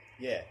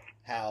 Yeah,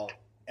 how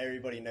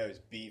everybody knows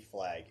B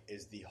flag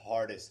is the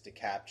hardest to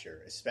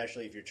capture,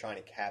 especially if you're trying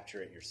to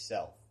capture it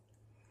yourself.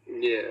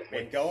 Yeah.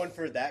 When going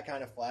for that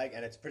kind of flag,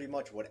 and it's pretty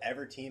much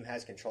whatever team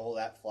has control of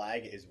that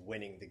flag is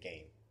winning the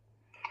game.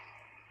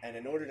 And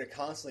in order to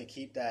constantly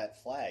keep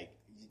that flag,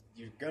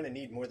 you're going to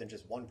need more than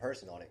just one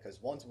person on it,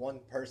 because once one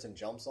person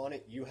jumps on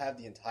it, you have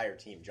the entire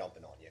team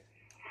jumping on you.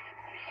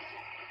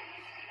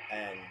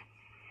 And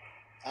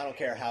I don't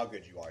care how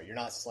good you are, you're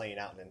not slaying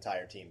out an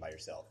entire team by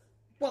yourself.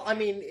 Well, I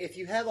mean, if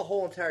you have a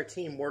whole entire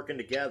team working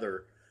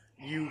together,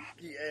 in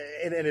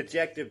an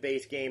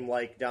objective-based game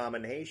like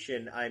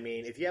Domination, I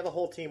mean, if you have a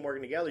whole team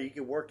working together, you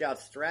can work out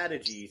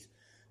strategies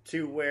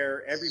to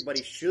where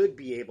everybody should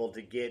be able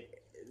to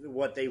get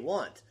what they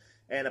want.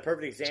 And a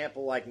perfect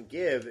example I can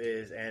give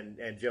is,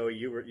 and Joey,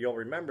 you'll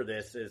remember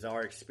this, is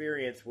our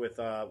experience with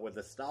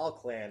the Stahl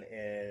clan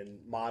in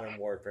Modern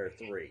Warfare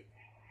 3.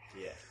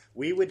 Yeah.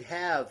 We would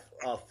have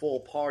a full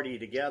party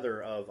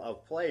together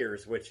of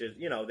players, which is,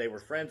 they were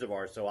friends of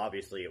ours, so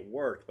obviously it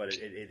worked, but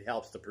it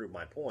helps to prove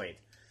my point.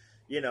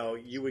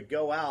 You would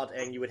go out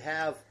and you would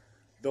have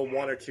the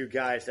one or two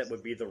guys that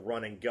would be the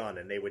run and gun,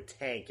 and they would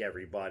tank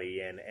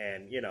everybody and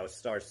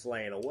start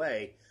slaying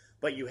away.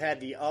 But you had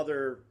the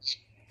other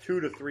 2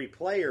 to 3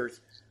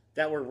 players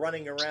that were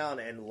running around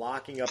and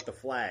locking up the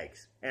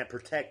flags and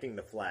protecting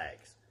the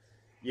flags.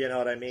 You know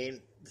what I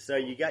mean? So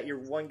you got your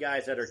one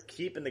guys that are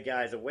keeping the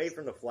guys away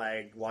from the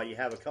flag while you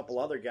have a couple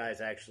other guys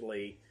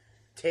actually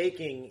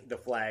taking the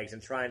flags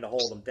and trying to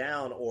hold them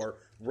down or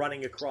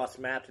running across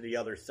map to the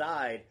other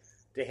side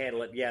to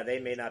handle it. Yeah, they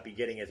may not be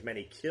getting as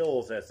many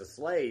kills as the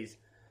slays,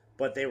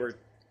 but they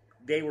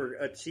were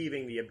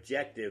achieving the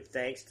objective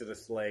thanks to the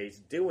slays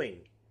doing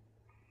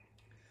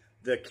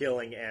the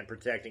killing and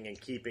protecting and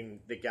keeping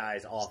the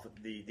guys off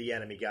the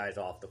enemy guys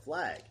off the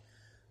flag.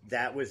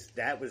 That was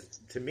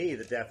to me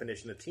the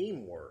definition of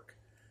teamwork.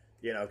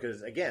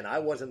 Because again, I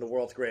wasn't the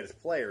world's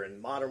greatest player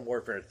in Modern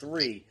Warfare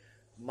 3.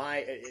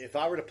 If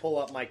I were to pull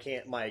up my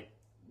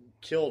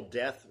kill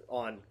death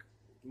on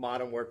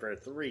Modern Warfare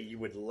 3, you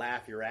would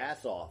laugh your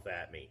ass off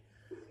at me.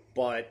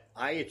 But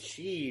I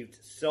achieved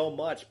so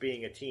much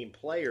being a team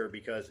player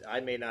because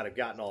I may not have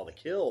gotten all the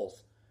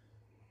kills,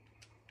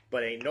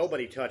 but ain't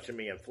nobody touching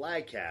me in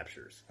flag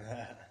captures.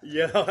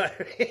 You know what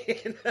I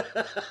mean?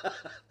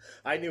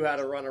 I knew how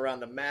to run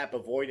around the map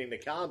avoiding the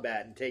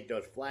combat and take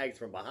those flags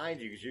from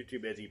behind you because you're too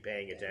busy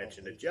paying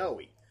attention to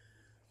Joey.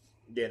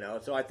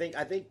 So I think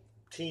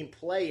team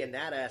play in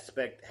that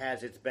aspect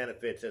has its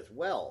benefits as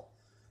well.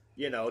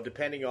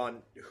 Depending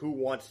on who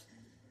wants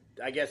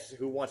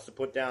to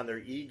put down their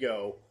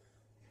ego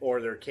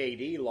or their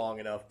KD long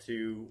enough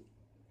to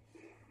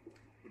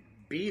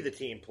be the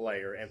team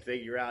player and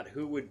figure out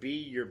who would be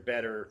your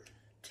better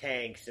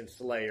tanks and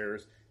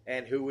slayers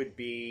and who would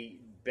be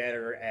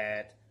better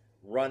at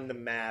run the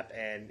map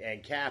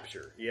and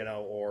capture,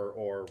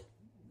 or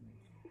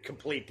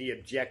complete the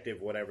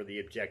objective, whatever the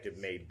objective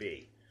may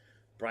be.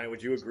 Brian,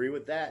 would you agree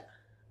with that?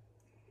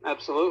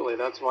 Absolutely.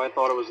 That's why I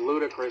thought it was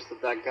ludicrous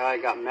that guy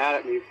got mad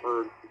at me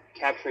for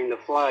capturing the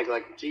flag.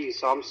 Like,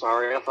 geez, I'm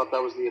sorry. I thought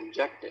that was the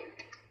objective.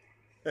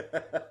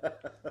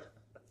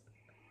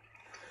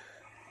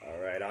 All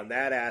right, on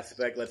that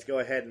aspect, let's go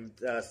ahead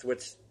and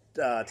switch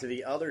to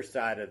the other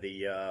side of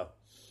the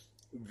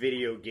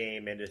video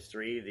game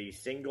industry, the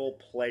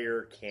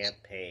single-player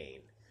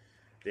campaign.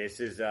 This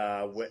is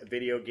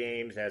video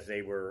games as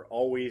they were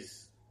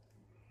always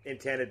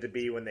intended to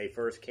be when they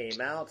first came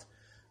out,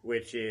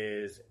 which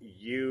is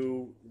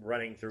you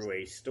running through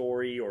a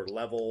story or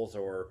levels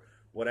or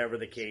whatever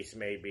the case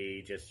may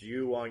be, just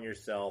you on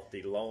yourself,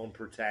 the lone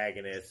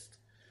protagonist,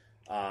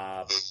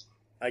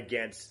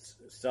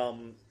 against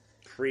some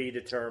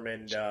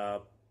predetermined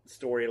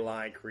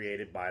storyline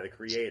created by the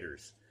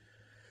creators.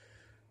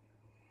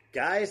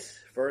 Guys,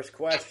 first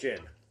question.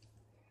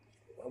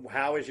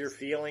 How is your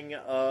feeling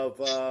of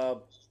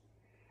not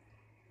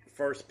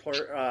first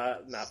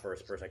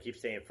person, I keep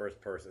saying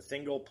first person,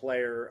 single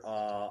player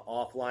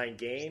offline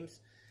games?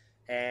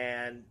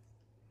 And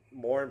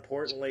more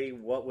importantly,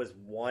 what was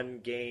one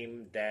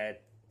game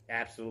that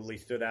absolutely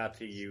stood out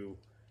to you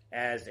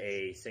as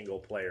a single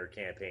player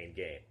campaign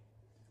game?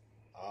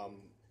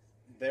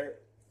 Their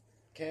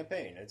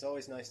campaign. It's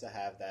always nice to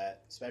have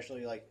that,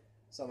 especially like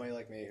somebody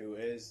like me who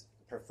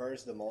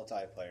prefers the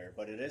multiplayer,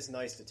 but it is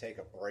nice to take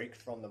a break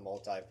from the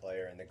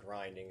multiplayer and the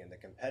grinding and the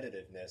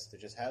competitiveness to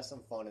just have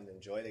some fun and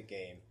enjoy the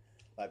game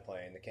by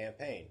playing the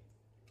campaign.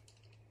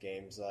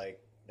 Games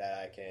like that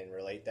I can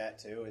relate that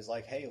to is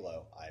like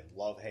Halo. I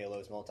love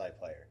Halo's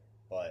multiplayer,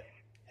 but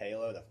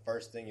Halo, the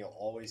first thing you'll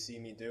always see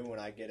me do when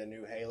I get a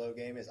new Halo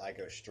game is I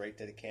go straight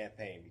to the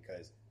campaign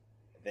because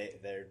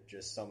they're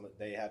just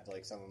they have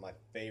like some of my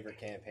favorite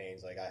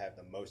campaigns. Like I have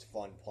the most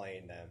fun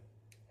playing them,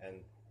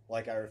 and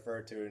like I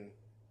referred to in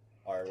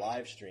our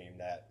live stream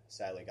that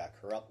sadly got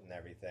corrupt and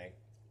everything.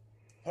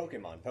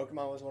 Pokemon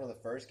was one of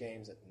the first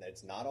games that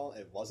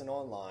it wasn't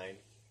online,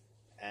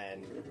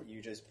 and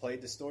you just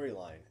played the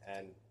storyline,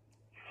 and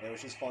it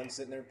was just fun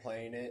sitting there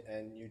playing it,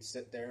 and you'd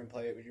sit there and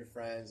play it with your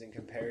friends and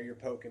compare your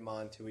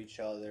Pokemon to each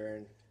other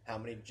and how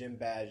many gym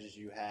badges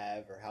you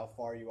have, or how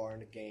far you are in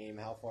the game,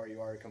 how close you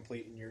are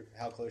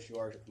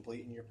to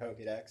completing your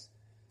Pokédex,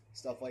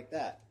 stuff like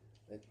that.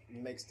 It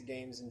makes the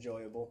games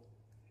enjoyable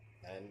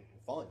and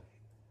fun,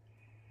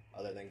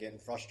 other than getting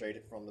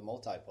frustrated from the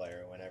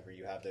multiplayer whenever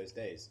you have those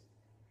days.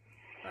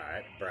 All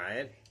right,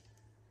 Brian.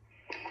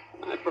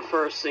 I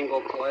prefer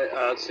single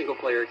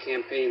player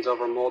campaigns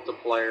over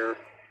multiplayer,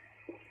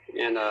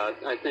 and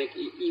I think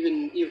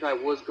even if I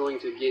was going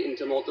to get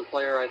into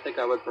multiplayer, I think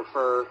I would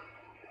prefer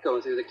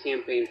going through the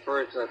campaign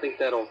first. I think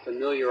that'll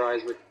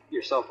familiarize with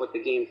yourself with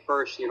the game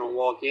first. You don't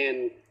walk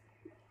in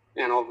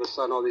and all of a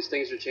sudden all these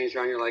things are changed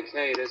around. You're like,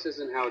 hey, this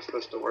isn't how it's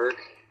supposed to work.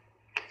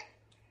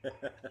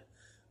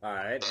 All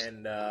right,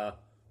 and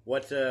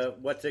what's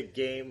a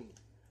game?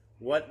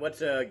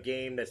 What's a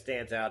game that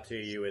stands out to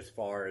you as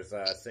far as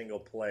a single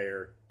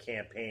player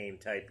campaign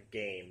type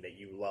game that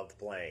you loved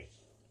playing,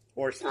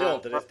 or still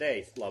to this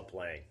day love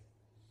playing?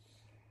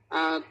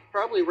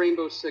 Probably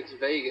Rainbow Six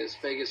Vegas,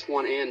 Vegas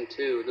 1 and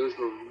 2. Those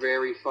were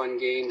very fun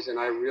games, and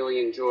I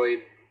really enjoyed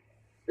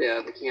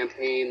the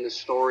campaign. The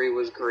story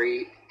was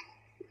great.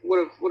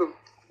 Would have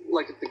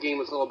liked if the game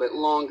was a little bit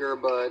longer,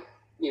 but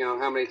you know,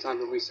 how many times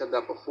have we said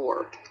that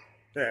before?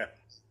 Yeah.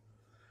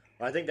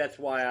 I think that's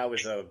why I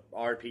was a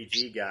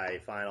RPG guy.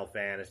 Final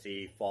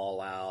Fantasy,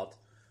 Fallout,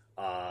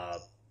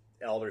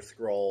 Elder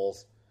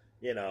Scrolls.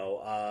 You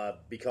know,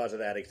 because of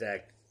that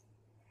exact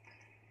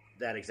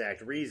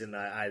reason.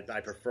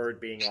 I preferred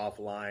being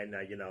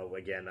offline. You know,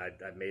 again,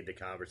 I made the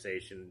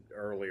conversation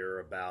earlier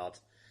about,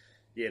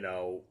 you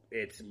know,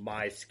 it's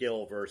my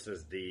skill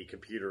versus the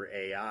computer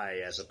AI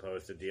as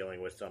opposed to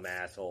dealing with some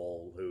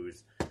asshole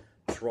who's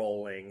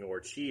trolling or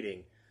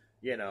cheating.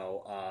 You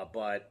know,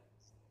 but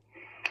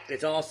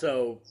it's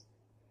also,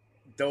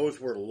 those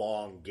were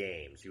long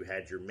games. You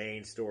had your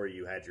main story,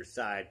 you had your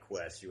side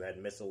quests, you had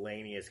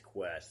miscellaneous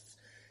quests,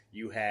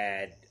 you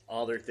had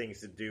other things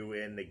to do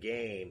in the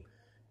game,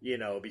 you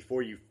know,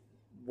 before you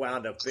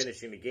wound up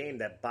finishing the game,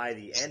 that by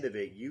the end of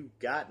it, you've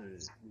gotten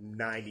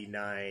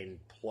 99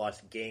 plus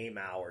game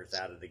hours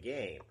out of the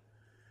game.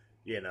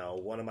 You know,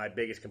 one of my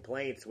biggest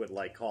complaints with,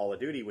 like, Call of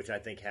Duty, which I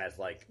think has,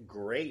 like,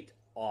 great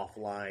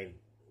offline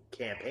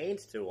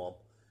campaigns to them,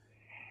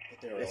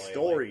 the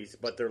stories,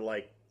 but they're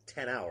like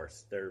 10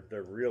 hours. They're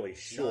really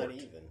short. Not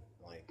even.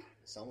 Like,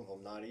 some of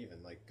them not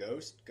even. Like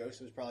Ghost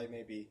was probably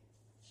maybe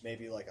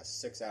like a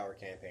 6-hour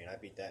campaign. I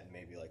beat that in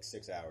maybe like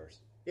 6 hours.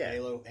 Yeah.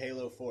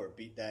 Halo 4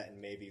 beat that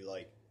in maybe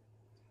like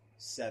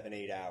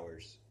 7-8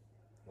 hours.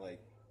 Like,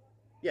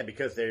 yeah,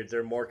 because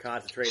they're more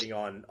concentrating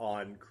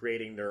on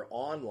creating their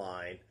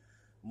online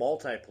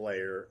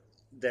multiplayer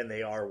than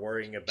they are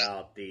worrying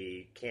about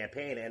the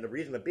campaign. And the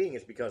reason being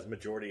is because the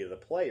majority of the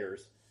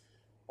players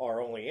are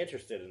only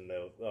interested in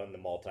the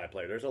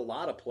multiplayer. There's a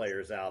lot of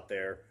players out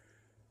there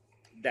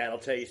that'll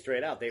tell you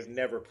straight out they've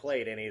never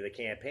played any of the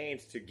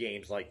campaigns to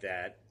games like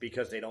that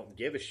because they don't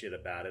give a shit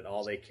about it.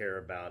 All they care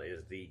about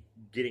is the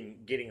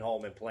getting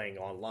home and playing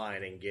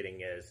online and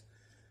getting as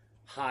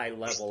high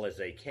level as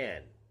they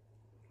can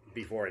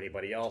before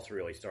anybody else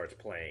really starts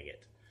playing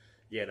it.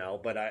 You know,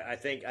 but I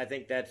think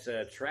that's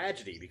a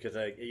tragedy because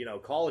you know,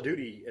 Call of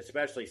Duty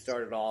especially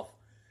started off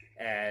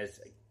as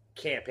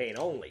campaign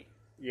only.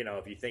 You know,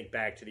 if you think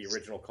back to the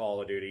original Call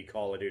of Duty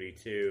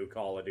 2,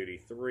 Call of Duty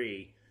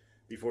 3,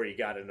 before you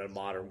got into the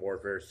Modern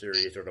Warfare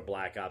series or the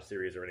Black Ops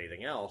series or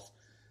anything else,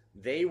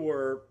 they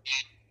were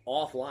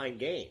offline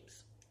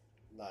games.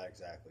 Not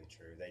exactly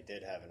true. They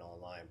did have an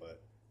online,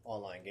 but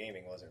online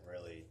gaming wasn't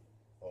really,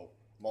 well,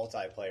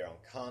 multiplayer on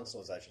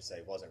consoles, I should say,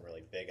 wasn't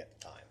really big at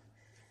the time.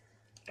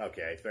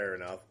 Okay, fair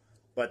enough.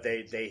 But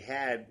they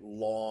had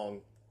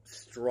long,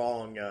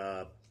 strong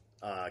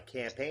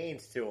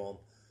campaigns to them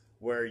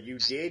where you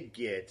did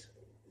get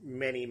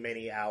many,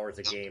 many hours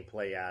of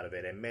gameplay out of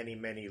it and many,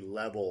 many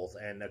levels.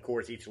 And, of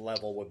course, each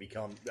level would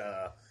become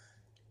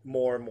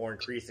more and more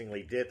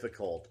increasingly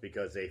difficult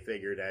because they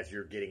figured as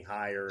you're getting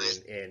higher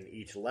in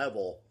each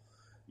level,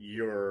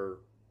 your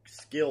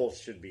skills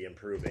should be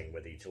improving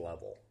with each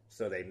level.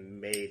 So they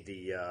made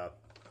the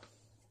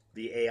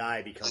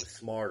AI become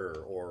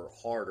smarter or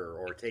harder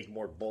or take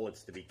more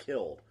bullets to be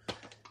killed,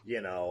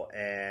 you know,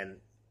 and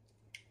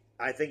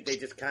I think they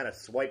just kind of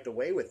swiped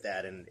away with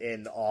that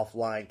in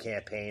offline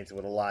campaigns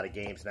with a lot of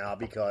games now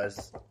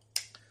because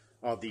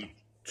of the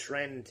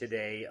trend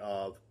today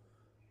of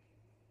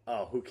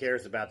who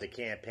cares about the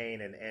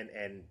campaign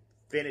and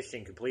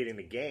completing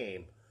the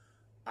game.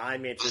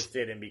 I'm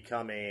interested in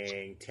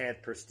becoming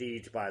 10th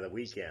prestige by the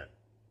weekend.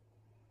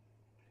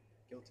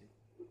 Guilty.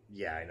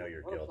 Yeah, I know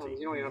you're guilty.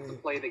 You don't even have to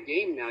play the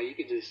game now. You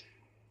could just,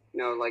 you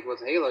know, like with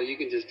Halo, you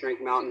can just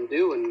drink Mountain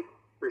Dew and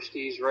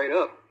prestige right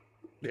up.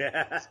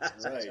 Yeah.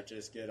 Right,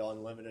 just get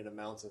unlimited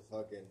amounts of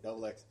fucking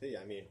double XP.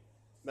 I mean,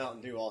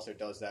 Mountain Dew also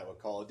does that with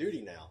Call of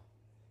Duty now,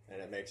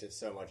 and it makes it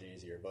so much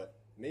easier. But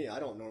me, I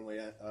don't normally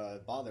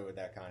bother with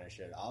that kind of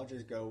shit. I'll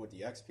just go with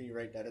the XP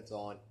rate that it's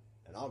on,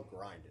 and I'll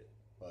grind it.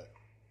 But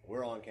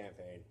we're on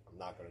campaign. I'm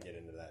not going to get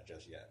into that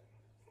just yet.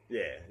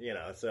 Yeah, you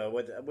know, so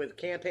with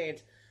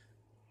campaigns,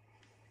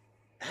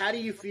 how do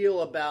you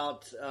feel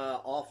about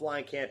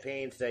offline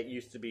campaigns that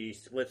used to be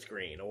split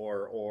screen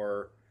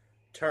or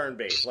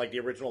turn-based, like the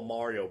original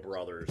Mario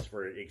Brothers,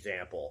 for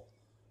example,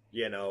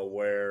 you know,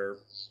 where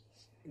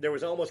there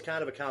was almost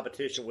kind of a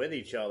competition with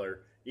each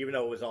other, even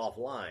though it was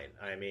offline.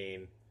 I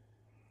mean,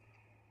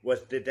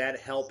 did that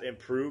help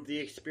improve the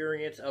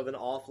experience of an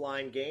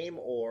offline game,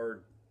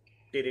 or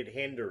did it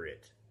hinder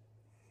it?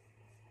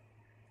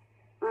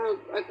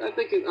 I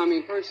think,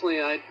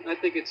 personally, I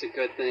think it's a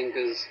good thing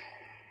because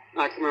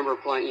I can remember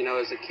playing,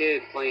 as a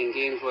kid, playing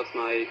games with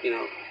my,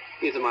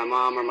 either my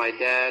mom or my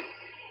dad.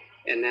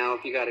 And now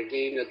if you got a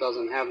game that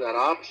doesn't have that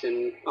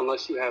option,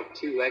 unless you have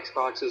 2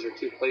 Xboxes or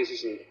 2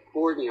 PlayStation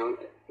 4,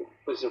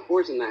 PlayStation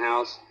 4s in the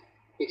house,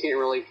 you can't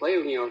really play,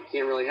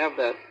 can't really have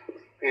that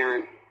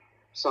parent,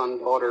 son,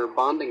 daughter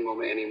bonding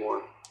moment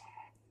anymore.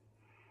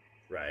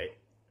 Right.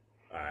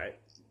 All right.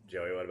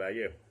 Joey, what about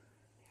you?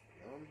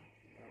 Not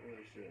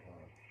really sure.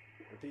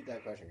 Repeat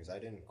that question because I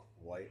didn't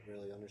quite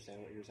really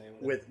understand what you were saying.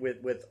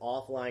 With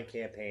offline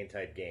campaign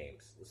type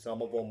games,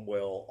 some of them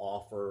will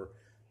offer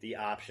the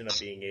option of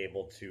being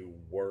able to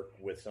work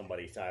with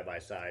somebody side by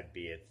side,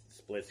 be it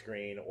split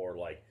screen or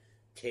like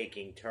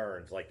taking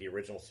turns, like the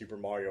original Super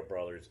Mario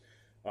Brothers.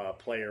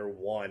 Player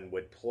 1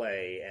 would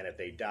play, and if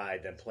they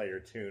died, then player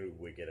 2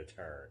 would get a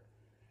turn,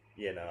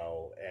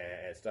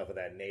 and stuff of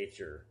that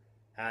nature.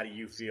 How do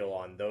you feel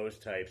on those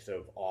types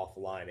of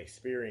offline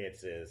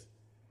experiences?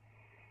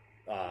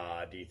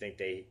 Do you think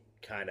they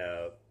kind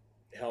of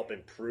help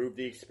improve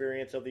the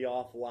experience of the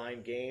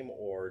offline game,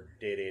 or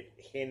did it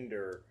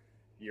hinder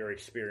your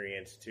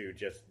experience to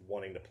just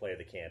wanting to play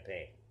the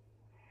campaign?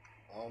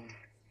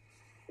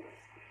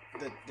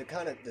 The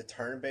kind of the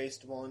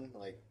turn-based one,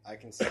 like I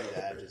can see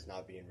that just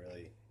not being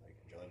really like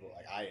enjoyable.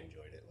 Like I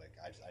enjoyed it. Like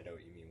I know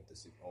what you mean with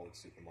the old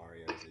Super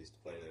Mario's. I used to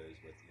play those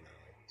with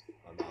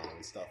like my mom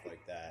and stuff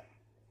like that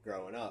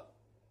growing up.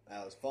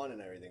 That was fun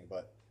and everything.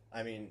 But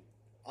I mean,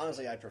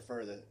 honestly, I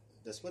prefer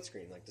the split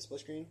screen. Like the split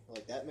screen,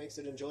 like that makes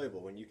it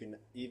enjoyable when you can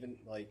even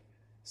like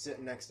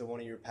sit next to one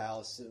of your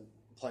pals,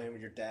 playing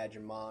with your dad,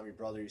 your mom, your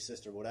brother, your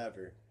sister,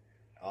 whatever.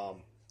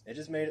 It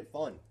just made it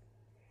fun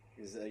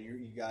because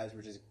you guys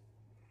were just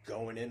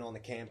going in on the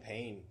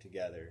campaign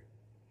together,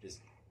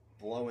 just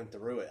blowing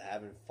through it,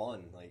 having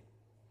fun. Like,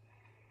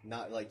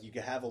 not like you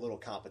could have a little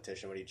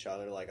competition with each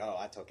other, like, oh,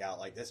 I took out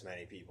like this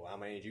many people. How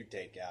many did you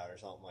take out, or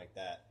something like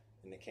that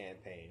in the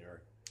campaign,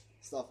 or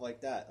stuff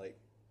like that. Like,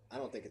 I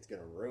don't think it's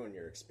going to ruin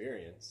your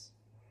experience.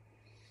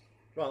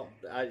 Well,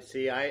 I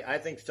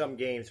think some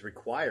games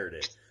required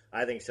it.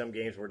 I think some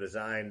games were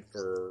designed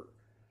for,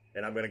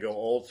 and I'm going to go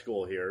old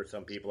school here.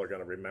 Some people are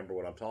going to remember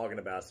what I'm talking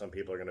about. Some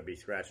people are going to be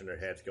scratching their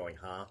heads going,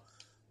 huh?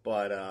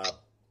 But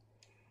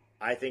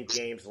I think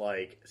games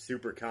like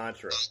Super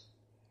Contra,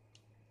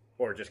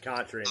 or just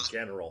Contra in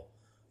general,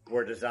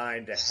 were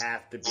designed to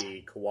have to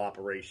be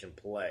cooperation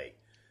play.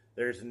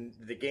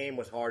 The game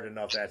was hard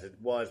enough as it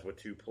was with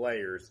 2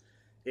 players.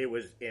 It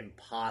was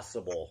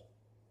impossible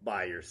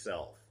by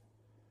yourself.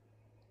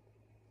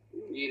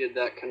 You needed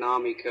that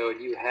Konami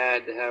code. You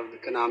had to have the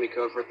Konami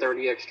code for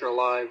 30 extra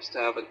lives to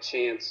have a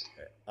chance.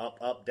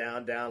 Up,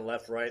 down,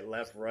 left,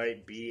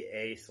 right, B,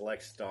 A,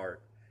 select,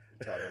 start.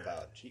 Talking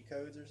about cheat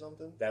codes or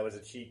something? That was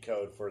a cheat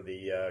code for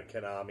the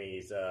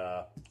Konami's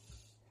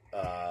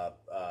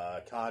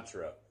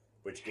Contra,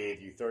 which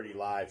gave you 30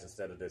 lives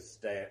instead of the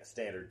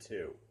standard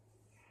 2.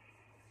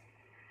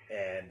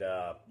 And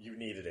you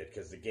needed it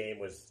because the game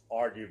was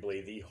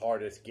arguably the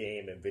hardest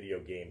game in video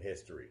game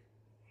history.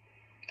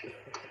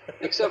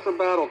 Except for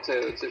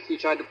Battletoads. If you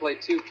tried to play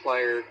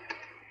 2-player,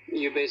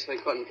 you basically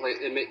couldn't play.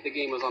 The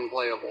game was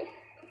unplayable.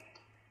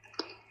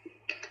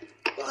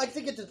 Well, I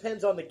think it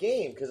depends on the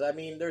game, because, I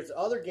mean, there's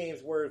other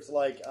games where it's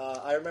like,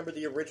 I remember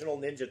the original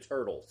Ninja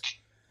Turtles.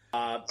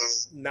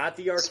 Not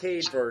the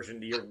arcade version,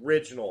 the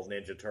original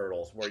Ninja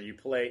Turtles, where you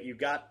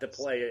got to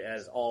play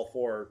as all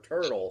 4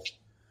 turtles,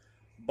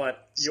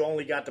 but you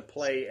only got to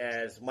play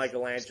as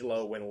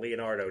Michelangelo when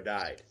Leonardo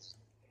died.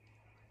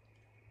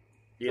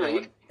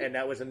 And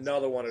that was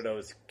another one of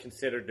those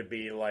considered to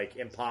be, like,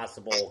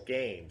 impossible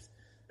games,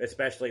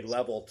 especially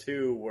level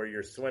 2, where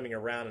you're swimming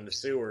around in the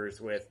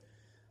sewers with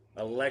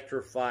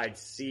electrified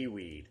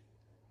seaweed,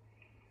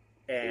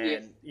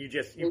 and you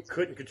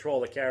couldn't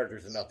control the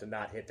characters enough to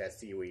not hit that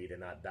seaweed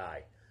and not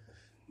die.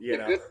 You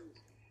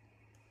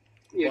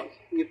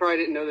probably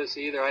didn't know this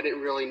either. I didn't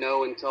really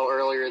know until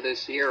earlier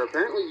this year.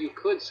 Apparently, you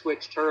could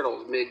switch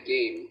turtles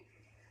mid-game.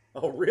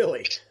 Oh,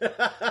 really? As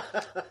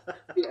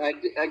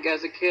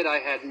a kid, I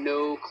had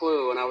no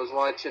clue, and I was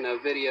watching a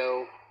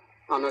video.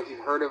 I don't know if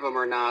you've heard of him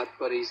or not,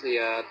 but he's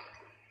the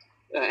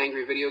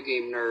Angry Video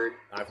Game Nerd.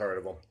 I've heard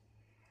of him.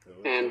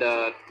 And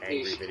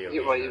he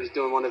was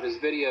doing one of his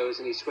videos,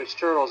 and he switched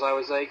turtles. I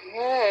was like,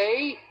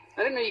 hey,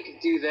 I didn't know you could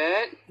do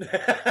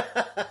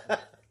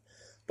that.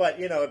 But,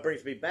 it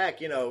brings me back,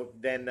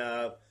 then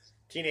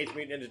Teenage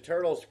Mutant Ninja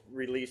Turtles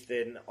released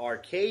an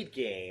arcade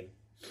game,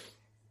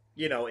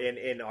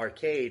 in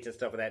arcades and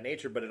stuff of that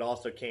nature, but it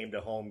also came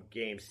to home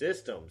game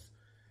systems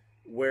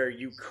where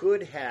you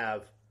could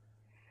have,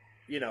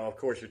 of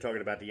course you're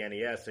talking about the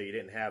NES, so you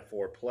didn't have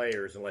 4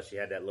 players unless you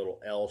had that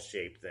little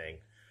L-shaped thing.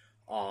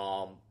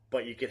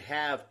 But you could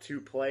have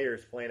 2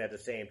 players playing at the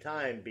same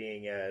time,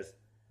 being as,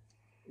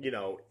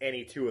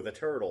 any 2 of the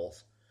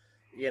turtles.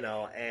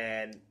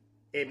 and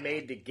it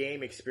made the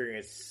game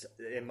experience,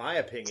 in my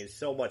opinion,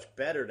 so much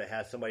better to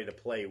have somebody to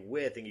play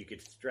with, and you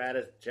could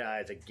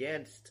strategize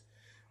against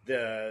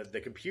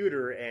the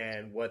computer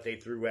and what they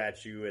threw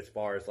at you as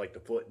far as like the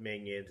foot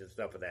minions and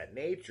stuff of that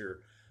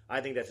nature. I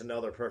think that's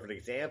another perfect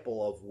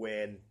example of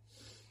when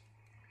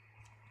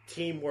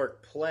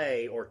teamwork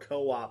play or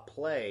co-op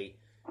play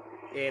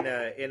in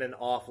an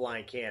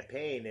offline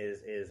campaign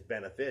is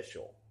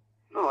beneficial.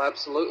 Oh,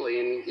 absolutely.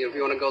 And if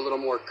you want to go a little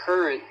more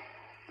current,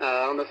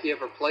 I don't know if you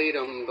ever played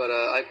them, but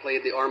I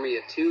played the Army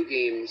of Two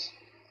games.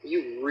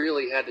 You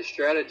really had to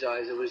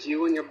strategize. It was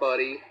you and your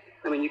buddy.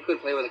 I mean, you could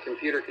play with a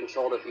computer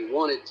controlled if you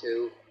wanted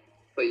to,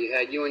 but you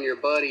had you and your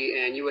buddy,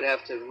 and you would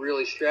have to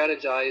really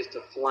strategize to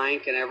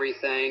flank and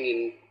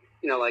everything.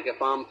 And, like if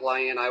I'm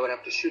playing, I would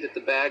have to shoot at the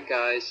bad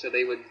guys so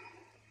they would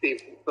be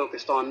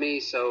focused on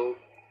me, so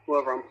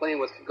whoever I'm playing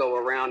with could go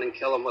around and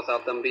kill them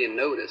without them being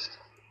noticed.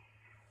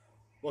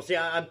 Well, see,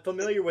 I'm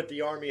familiar with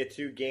the Army of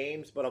Two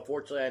games, but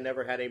unfortunately I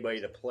never had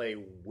anybody to play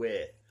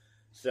with.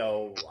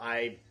 So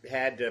I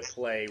had to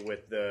play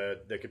with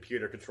the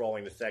computer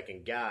controlling the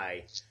second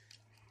guy.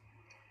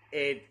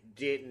 It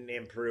didn't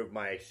improve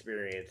my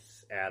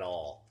experience at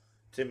all.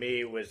 To me,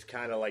 it was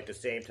kind of like the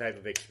same type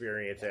of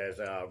experience as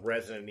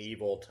Resident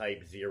Evil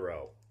Type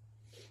 0.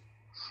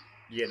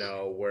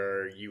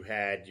 Where you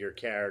had your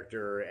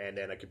character and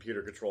then a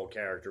computer-controlled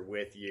character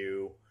with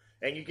you.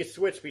 And you could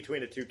switch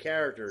between the two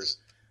characters,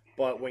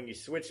 but when you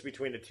switch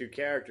between the two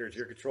characters,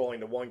 you're controlling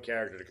the one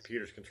character, the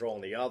computer's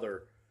controlling the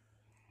other.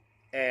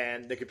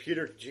 And the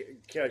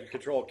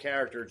computer-controlled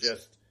character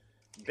just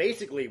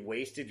basically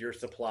wasted your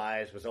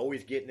supplies, was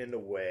always getting in the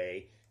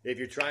way. If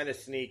you're trying to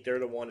sneak, they're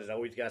the one that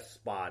always got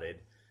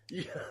spotted.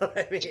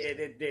 I mean?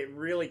 It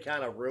really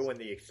kind of ruined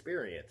the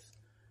experience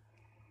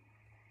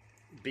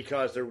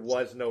because there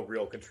was no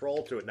real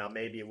control to it. Now,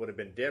 maybe it would have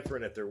been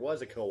different if there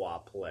was a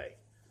co-op play,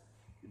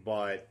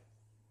 but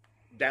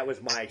that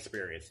was my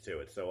experience to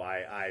it. So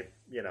I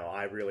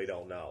really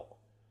don't know.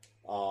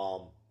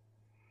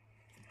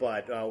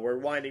 But we're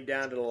winding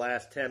down to the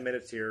last 10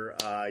 minutes here.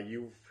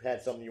 You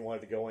had something you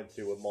wanted to go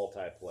into with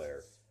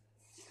multiplayer,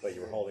 but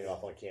you were holding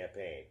off on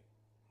campaign.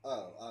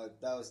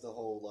 That was the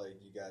whole,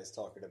 you guys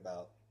talking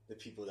about the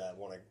people that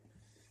want to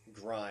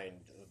grind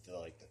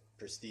the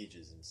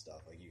prestiges and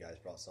stuff. You guys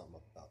brought something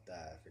up about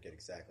that. I forget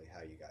exactly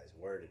how you guys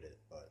worded it,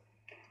 but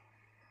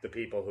the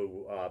people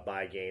who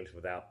buy games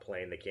without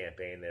playing the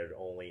campaign, they're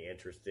only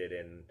interested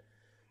in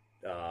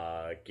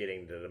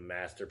getting to the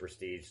master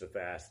prestige the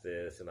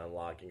fastest and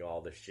unlocking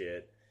all the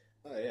shit.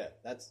 Oh yeah,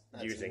 that's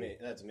me.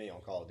 That's me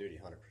on Call of Duty,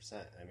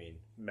 100%. I mean,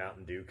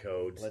 Mountain Dew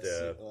codes.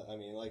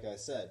 Like I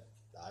said,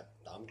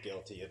 I'm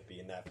guilty of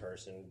being that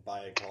person.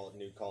 Buy a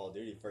new Call of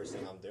Duty. First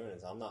thing I'm doing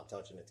is I'm not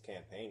touching its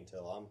campaign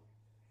until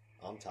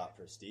I'm top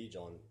prestige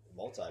on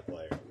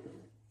multiplayer.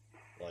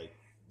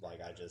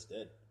 Like I just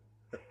did.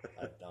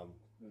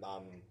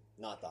 I'm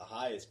not the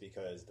highest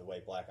because the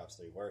way Black Ops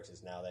 3 works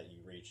is now that you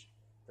reach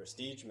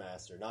Prestige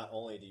Master, not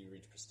only do you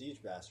reach Prestige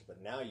Master,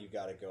 but now you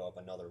got to go up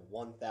another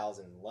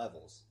 1,000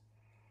 levels.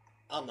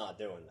 I'm not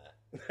doing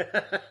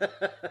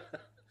that.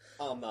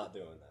 I'm not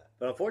doing that.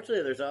 But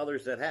unfortunately, there's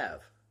others that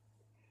have.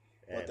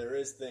 But there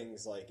is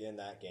things in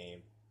that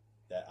game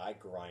that I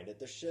grinded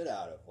the shit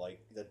out of, like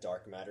the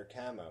Dark Matter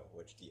camo,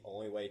 which the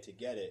only way to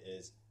get it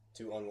is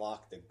to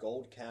unlock the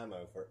gold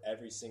camo for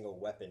every single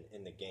weapon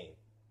in the game.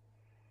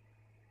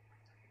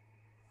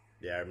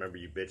 Yeah, I remember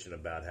you bitching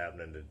about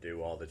having to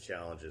do all the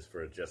challenges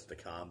for just the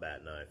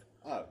combat knife.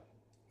 Oh.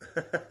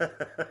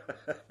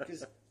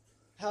 Because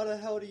how the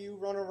hell do you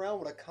run around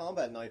with a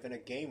combat knife in a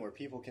game where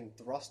people can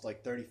thrust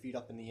 30 feet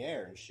up in the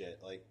air and shit?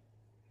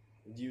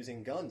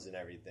 Using guns and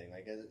everything.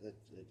 It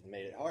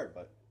made it hard,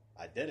 but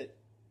I did it.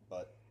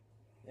 But,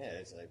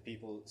 yeah, it's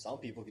some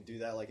people could do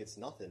that like it's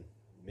nothing.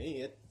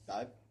 Me,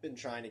 I've been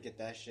trying to get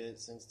that shit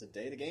since the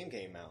day the game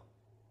came out.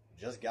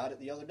 Just got it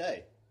the other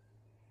day.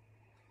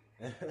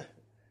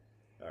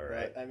 All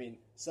right. But,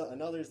 so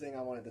another thing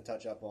I wanted to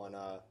touch up on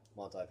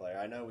multiplayer.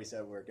 I know we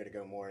said we're going to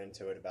go more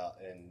into it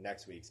in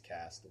next week's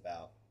cast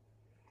about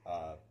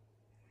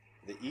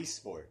the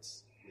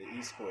esports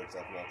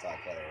of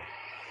multiplayer.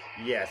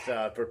 Yes,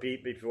 for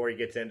Pete, before he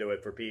gets into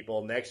it, for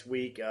people, next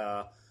week,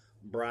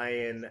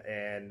 Brian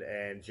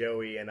and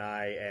Joey and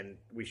I, and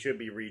we should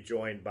be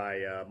rejoined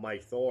by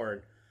Mike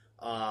Thorne.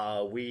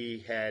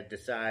 We had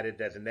decided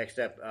that the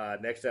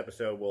next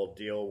episode will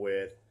deal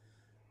with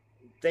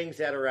things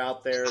that are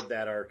out there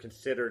that are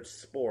considered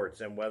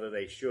sports and whether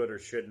they should or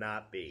should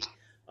not be.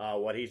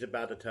 What he's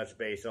about to touch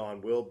base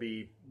on will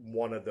be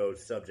one of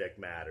those subject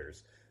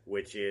matters,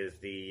 which is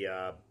the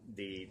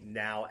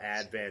now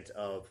advent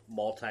of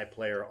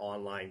multiplayer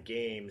online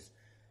games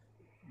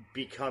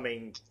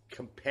becoming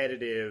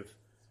competitive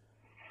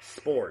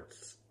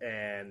sports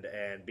and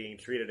being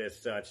treated as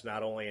such,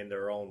 not only in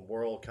their own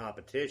world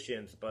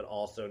competitions, but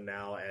also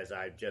now, as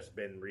I've just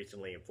been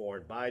recently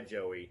informed by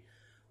Joey,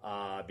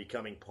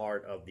 becoming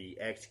part of the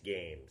X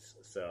Games.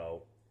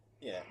 So,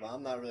 yeah, well,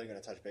 I'm not really going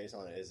to touch base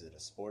on it. Is it a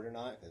sport or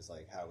not? Because,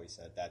 how we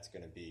said, that's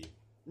going to be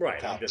right.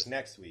 topic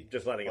next week.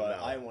 Just letting him know.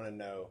 I want to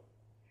know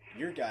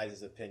your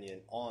guys'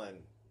 opinion on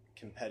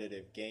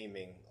competitive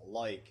gaming,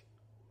 like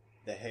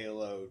the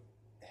Halo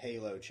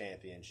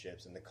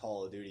championships and the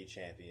Call of Duty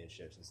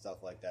championships and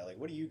stuff like that. Like,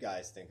 what do you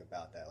guys think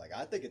about that? Like,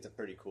 I think it's a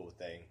pretty cool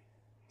thing.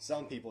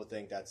 Some people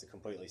think that's a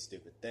completely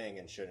stupid thing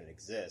and shouldn't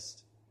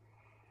exist.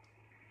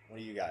 What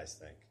do you guys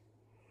think?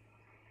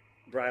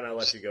 Brian, I'll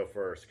let you go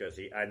first because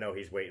I know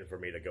he's waiting for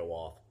me to go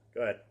off.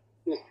 Go ahead.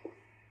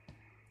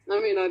 I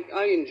mean,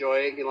 I enjoy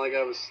it. Like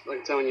I was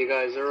telling you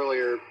guys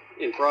earlier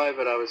in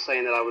private, I was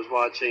saying that I was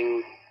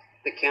watching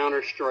the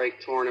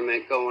Counter-Strike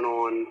tournament going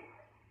on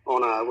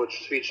which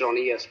was featured on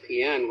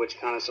ESPN, which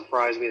kind of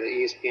surprised me that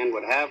ESPN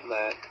would have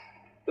that.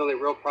 The only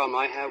real problem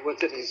I have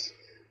with it is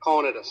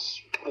calling it a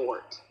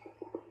sport.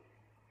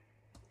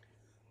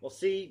 Well,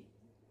 see,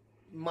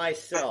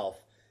 myself,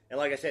 and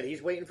like I said,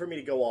 he's waiting for me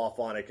to go off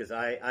on it because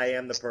I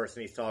am the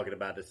person he's talking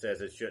about that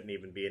says it shouldn't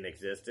even be in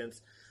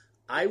existence.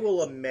 I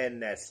will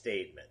amend that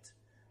statement.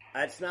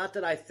 It's not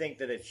that I think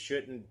that it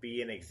shouldn't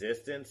be in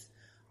existence.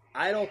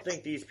 I don't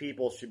think these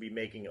people should be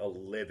making a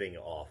living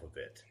off of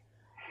it.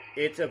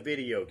 It's a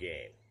video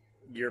game.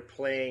 You're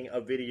playing a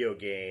video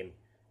game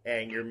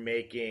and you're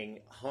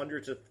making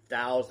hundreds of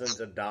thousands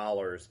of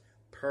dollars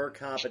per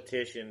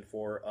competition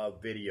for a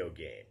video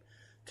game.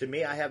 To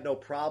me, I have no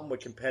problem with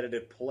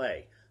competitive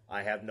play.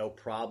 I have no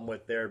problem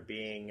with there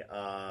being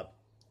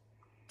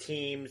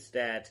teams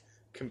that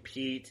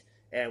compete,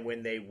 and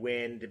when they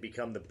win to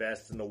become the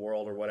best in the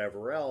world or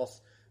whatever else,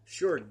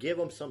 sure, give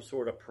them some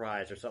sort of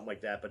prize or something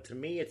like that. But to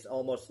me, it's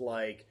almost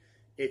like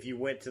if you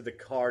went to the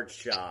card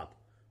shop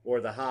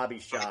or the hobby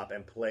shop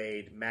and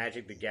played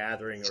Magic the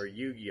Gathering or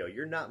Yu-Gi-Oh!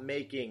 You're not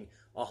making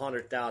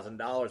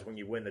 $100,000 when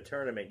you win the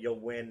tournament. You'll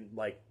win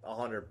like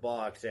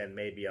 $100 and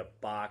maybe a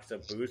box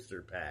of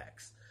booster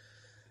packs.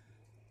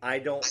 I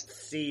don't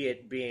see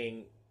it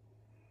being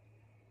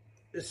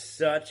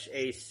such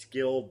a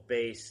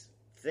skill-based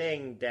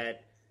thing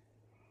that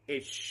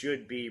it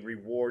should be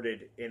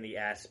rewarded in the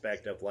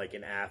aspect of like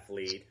an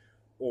athlete,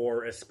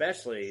 or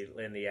especially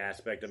in the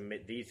aspect of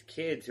these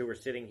kids who are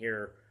sitting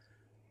here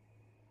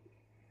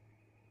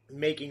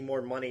making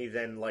more money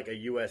than like a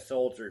U.S.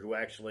 soldier who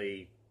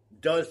actually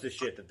does the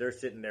shit that they're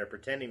sitting there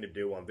pretending to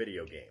do on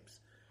video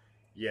games.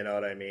 You know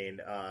what I mean?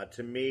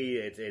 To me,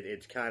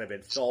 it's kind of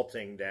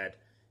insulting that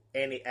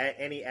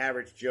any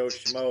average Joe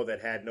Schmo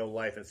that had no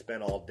life and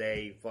spent all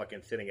day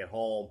fucking sitting at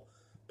home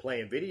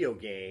playing video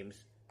games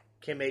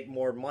can make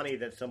more money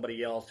than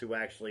somebody else who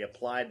actually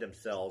applied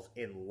themselves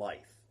in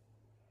life.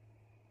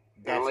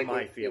 That's like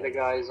my feeling. The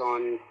guys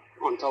on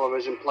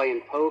television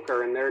playing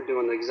poker, and they're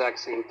doing the exact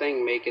same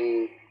thing,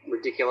 making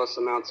ridiculous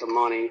amounts of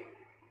money.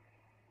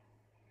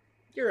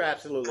 You're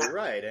absolutely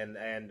right,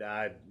 and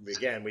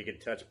again, we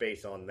could touch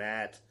base on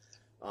that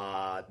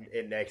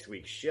in next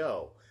week's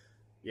show.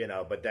 You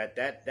know, but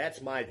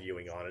that's my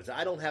viewing on it.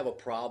 I don't have a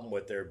problem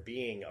with there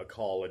being a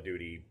Call of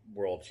Duty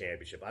World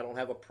Championship. I don't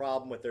have a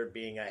problem with there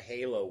being a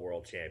Halo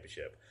World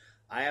Championship.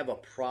 I have a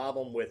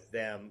problem with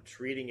them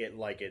treating it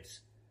like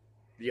it's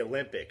the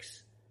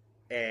Olympics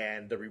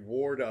and the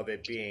reward of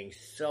it being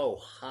so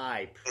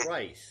high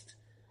priced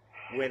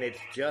when it's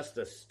just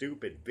a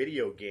stupid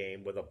video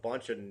game with a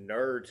bunch of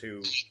nerds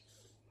who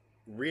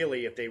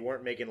really, if they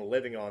weren't making a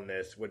living on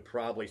this, would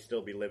probably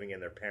still be living in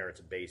their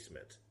parents'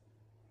 basement.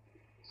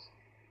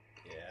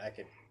 Yeah, I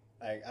could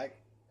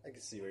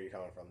see where you're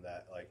coming from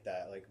that.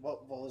 Like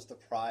what was the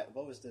prize?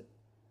 What was the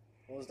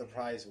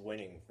prize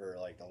winning for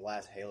like the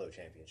last Halo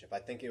championship? I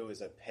think it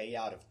was a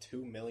payout of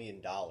 $2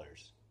 million,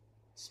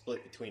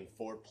 split between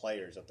 4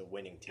 players of the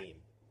winning team.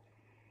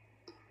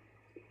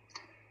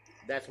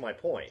 That's my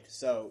point.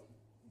 So,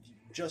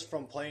 just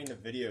from playing the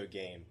video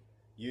game,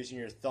 using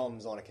your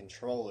thumbs on a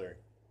controller,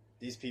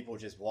 these people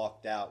just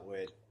walked out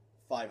with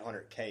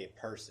 $500K a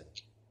person.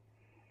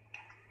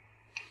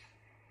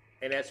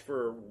 And that's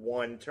for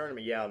one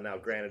tournament. Yeah, now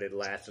granted it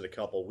lasted a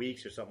couple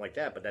weeks or something like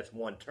that, but that's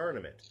one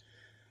tournament.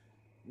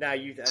 Now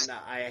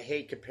I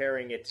hate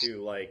comparing it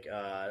to like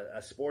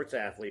a sports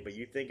athlete, but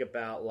you think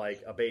about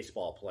like a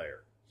baseball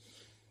player.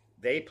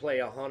 They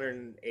play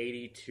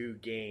 182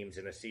 games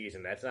in a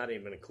season. That's not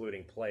even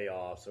including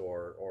playoffs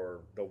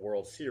or the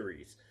World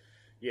Series.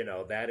 You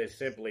know, that is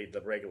simply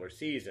the regular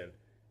season.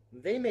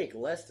 They make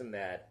less than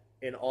that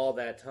in all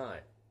that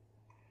time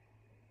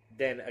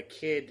than a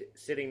kid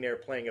sitting there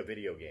playing a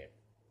video game.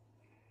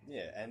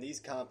 Yeah, and these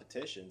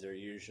competitions are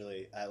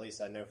usually, at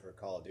least I know for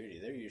Call of Duty,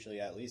 they're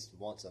usually at least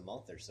once a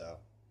month or so.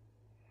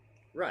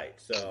 Right,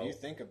 so if you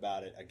think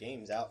about it, a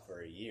game's out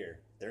for a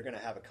year. They're going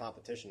to have a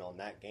competition on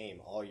that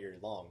game all year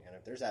long. And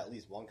if there's at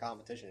least one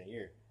competition a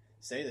year,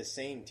 say the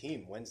same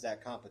team wins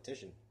that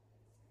competition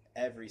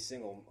every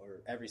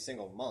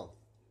single month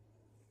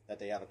that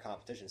they have a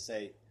competition,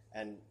 say,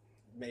 and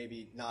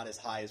maybe not as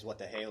high as what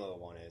the Halo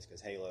one is,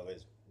 because Halo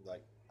is,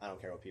 like, I don't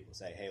care what people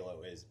say,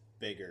 Halo is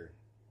bigger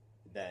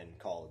than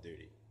Call of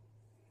Duty.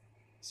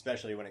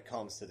 Especially when it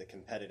comes to the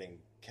competitive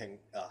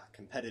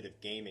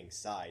gaming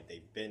side.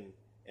 They've been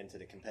into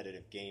the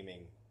competitive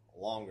gaming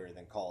longer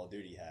than Call of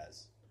Duty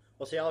has.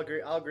 Well, see, I'll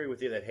agree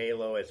with you that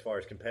Halo, as far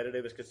as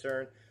competitive is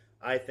concerned,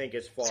 I think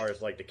as far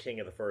as like the king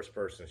of the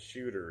first-person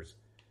shooters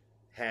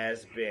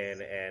has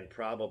been and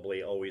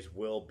probably always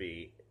will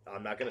be,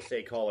 I'm not going to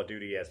say Call of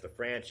Duty as the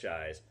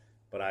franchise,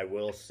 but I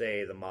will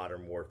say the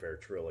Modern Warfare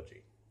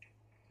trilogy.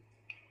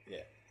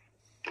 Yeah.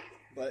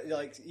 But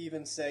like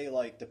even say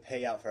like the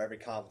payout for every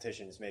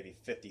competition is maybe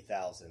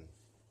 50,000,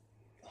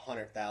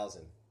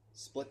 100,000.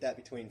 Split that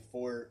between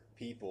 4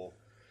 people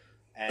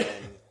and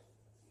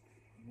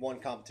one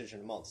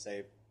competition a month.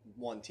 Say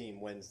one team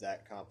wins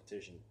that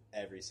competition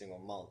every single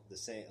month.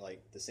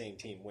 The same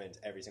team wins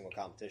every single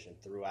competition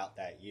throughout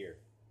that year.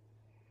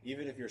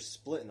 Even if you're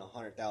splitting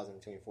 100,000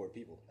 between 4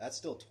 people, that's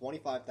still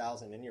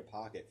 25,000 in your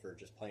pocket for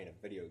just playing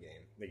a video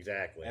game.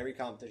 Exactly. Every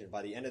competition.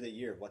 By the end of the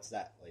year, what's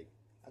that? Like,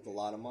 that's a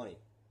lot of money.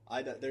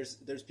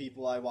 There's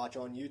people I watch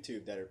on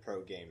YouTube that are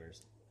pro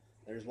gamers.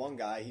 There's one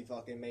guy, he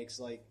fucking makes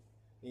like,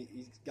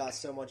 he's got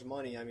so much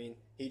money. I mean,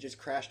 he just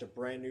crashed a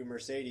brand new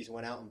Mercedes,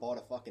 went out and bought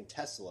a fucking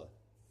Tesla.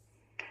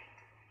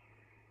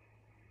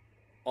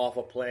 Off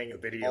of playing a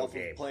video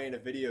game. Off of playing a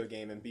video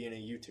game and being a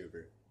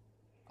YouTuber.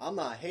 I'm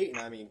not hating.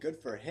 I mean, good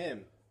for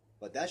him.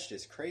 But that's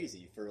just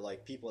crazy for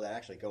like people that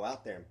actually go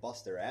out there and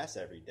bust their ass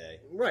every day.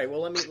 Right. Well,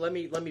 let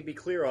me be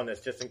clear on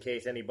this, just in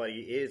case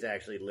anybody is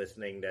actually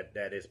listening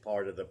that is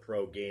part of the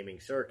pro gaming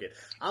circuit.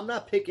 I'm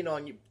not picking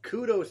on you.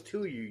 Kudos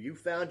to you. You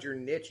found your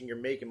niche and you're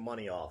making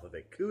money off of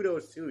it.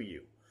 Kudos to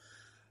you.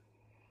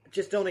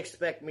 Just don't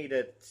expect me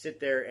to sit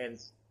there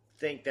and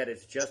think that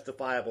it's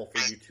justifiable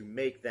for you to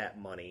make that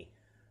money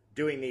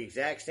doing the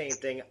exact same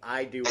thing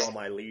I do on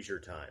my leisure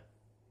time.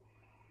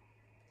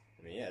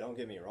 I mean, yeah, don't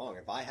get me wrong.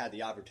 If I had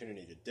the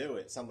opportunity to do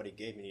it, somebody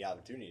gave me the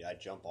opportunity,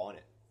 I'd jump on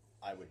it.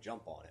 I would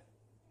jump on it.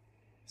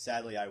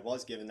 Sadly, I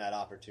was given that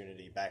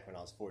opportunity back when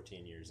I was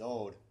 14 years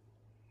old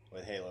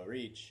with Halo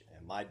Reach,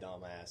 and my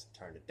dumb ass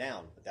turned it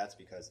down. But that's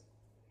because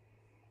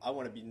I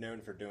want to be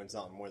known for doing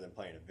something more than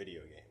playing a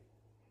video game.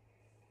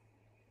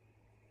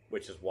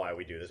 Which is why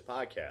we do this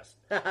podcast.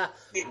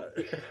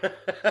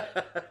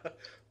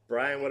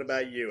 Brian, what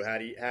about you? How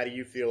do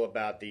you feel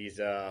about these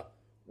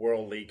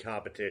World League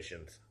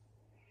competitions?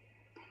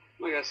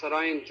 Like I said,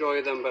 I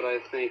enjoy them, but I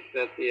think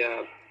that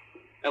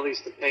at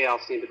least the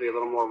payoffs need to be a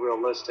little more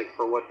realistic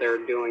for what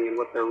they're doing and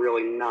what they're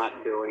really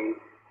not doing,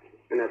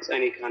 and that's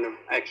any kind of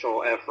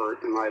actual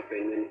effort, in my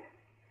opinion.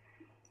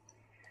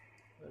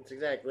 That's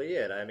exactly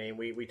it. I mean,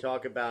 we live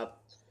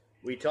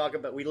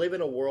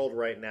in a world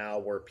right now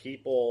where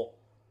people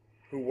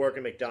who work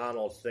at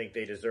McDonald's think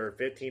they deserve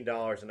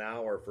 $15 an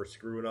hour for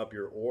screwing up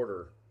your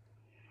order.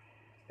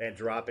 And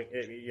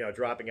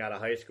dropping out of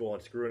high school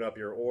and screwing up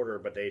your order,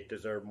 but they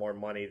deserve more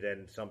money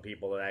than some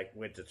people that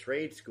went to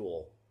trade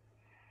school.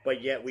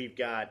 But yet we've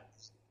got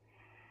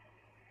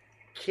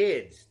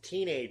kids,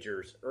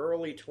 teenagers,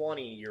 early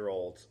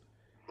 20-year-olds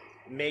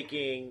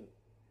making,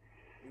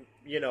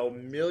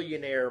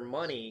 millionaire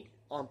money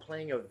on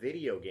playing a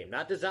video game,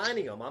 not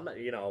designing them. I'm not,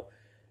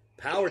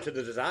 power to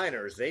the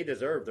designers. They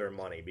deserve their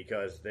money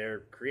because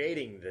they're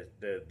creating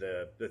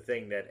the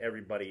thing that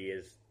everybody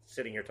is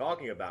sitting here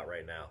talking about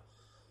right now.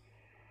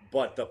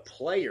 But the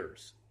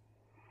players,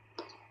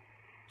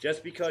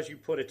 just because you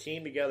put a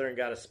team together and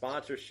got a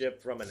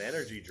sponsorship from an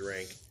energy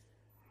drink,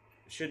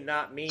 should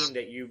not mean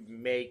that you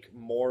make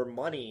more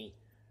money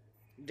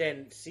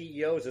than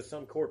CEOs of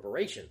some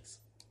corporations.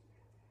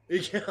 I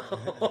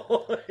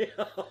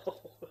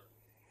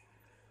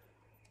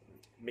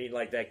mean,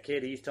 like that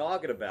kid he's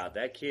talking about.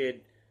 That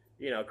kid,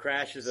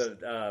 crashes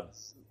a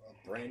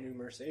brand new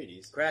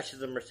Mercedes.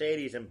 Crashes a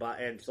Mercedes and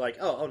it's like,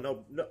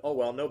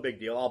 no big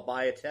deal. I'll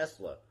buy a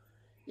Tesla.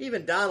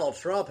 Even Donald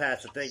Trump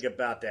has to think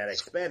about that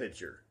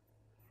expenditure.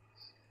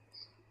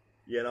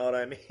 You know what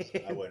I mean?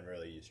 I wouldn't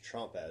really use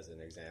Trump as an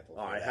example.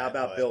 All right, how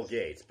about Bill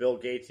Gates? Bill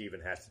Gates even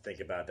has to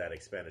think about that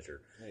expenditure.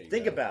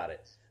 Think about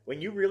it.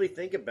 When you really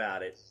think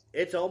about it,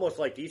 it's almost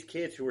like these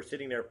kids who are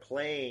sitting there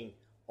playing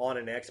on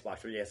an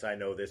Xbox. Well, yes, I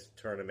know this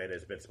tournament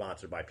has been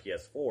sponsored by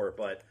PS4,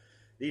 but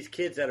these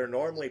kids that are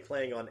normally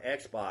playing on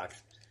Xbox,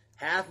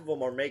 half of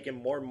them are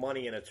making more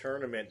money in a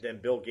tournament than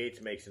Bill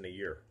Gates makes in a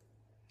year.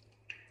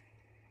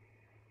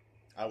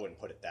 I wouldn't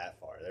put it that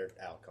far. Their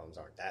outcomes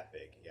aren't that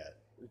big yet.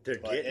 They're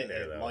getting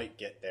there, though. It might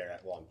get there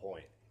at one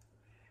point.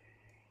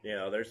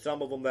 There's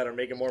some of them that are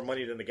making more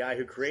money than the guy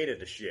who created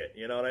the shit.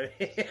 You know what I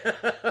mean?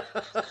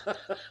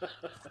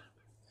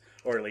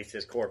 Or at least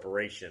his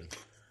corporation.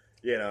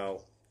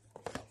 Oh,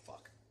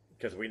 fuck.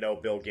 Because we know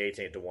Bill Gates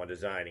ain't the one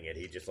designing it.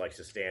 He just likes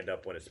to stand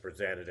up when it's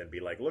presented and be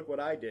like, look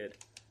what I did.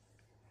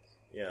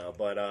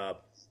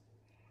 But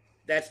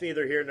that's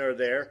neither here nor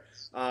there.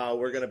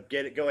 We're going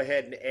to go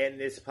ahead and end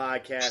this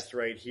podcast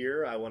right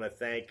here. I want to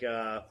thank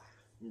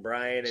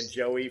Brian and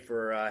Joey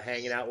for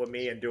hanging out with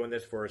me and doing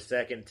this for a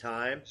second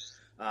time.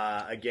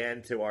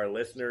 Again, to our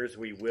listeners,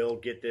 we will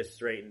get this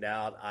straightened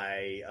out.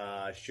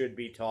 I should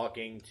be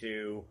talking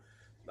to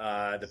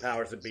the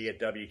powers that be at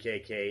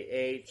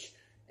WKKH,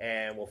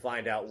 and we'll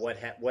find out what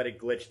had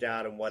glitched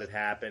out and what had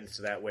happened,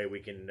 so that way we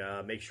can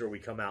make sure we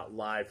come out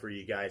live for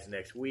you guys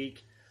next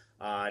week.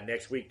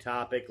 Next week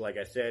topic, like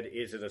I said,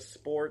 is it a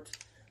sport?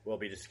 We'll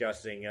be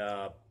discussing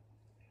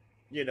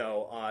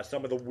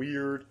some of the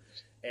weird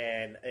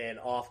and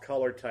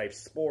off-color type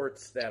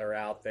sports that are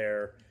out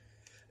there.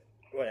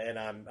 And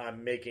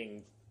I'm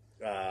making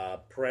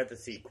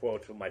parenthesis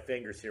quotes with my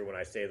fingers here when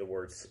I say the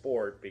word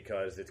sport,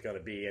 because it's going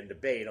to be in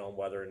debate on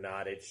whether or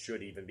not it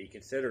should even be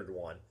considered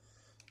one.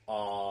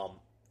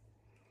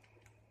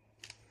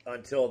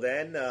 Until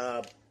then,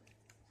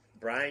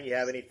 Brian, you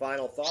have any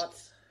final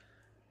thoughts?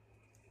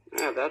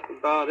 Yeah, that's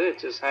about it.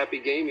 Just happy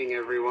gaming,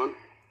 everyone.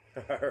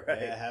 All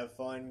right. Yeah, have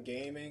fun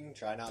gaming.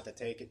 Try not to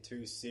take it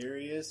too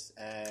serious.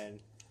 And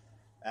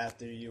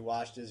after you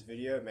watch this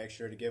video, make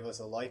sure to give us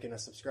a like and a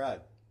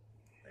subscribe.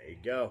 There you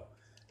go.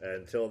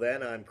 Until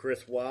then, I'm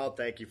Chris Wild.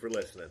 Thank you for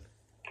listening.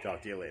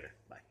 Talk to you later.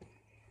 Bye.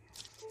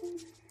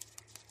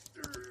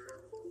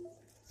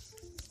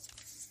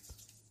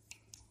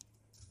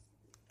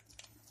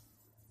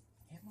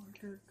 Hit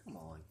marker? Come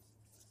on.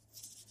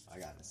 I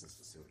got this. This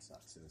is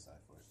suicide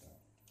for it,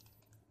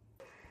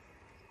 though.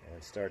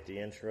 And start the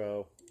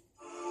intro.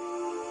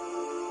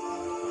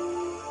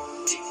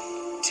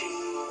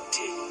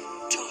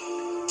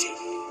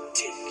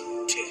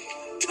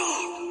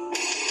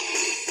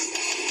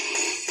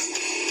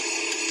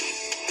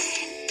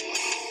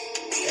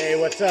 Hey,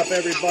 what's up,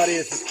 everybody?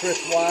 This is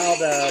Chris Wild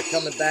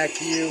coming back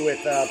to you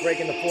with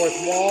Breaking the Fourth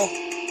Wall.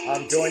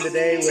 I'm joined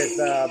today with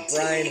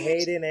Brian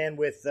Hayden and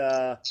with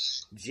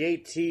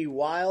JT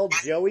Wild.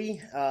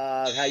 Joey,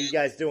 how you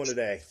guys doing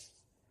today?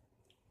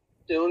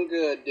 Doing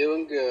good,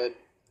 doing good.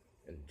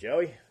 And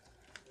Joey?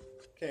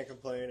 Can't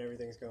complain.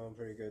 Everything's going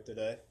pretty good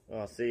today.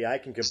 Well, see, I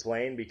can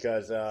complain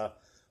because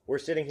we're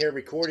sitting here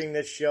recording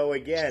this show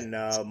again,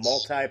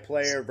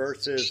 multiplayer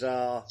versus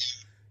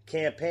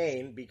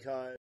campaign,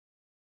 because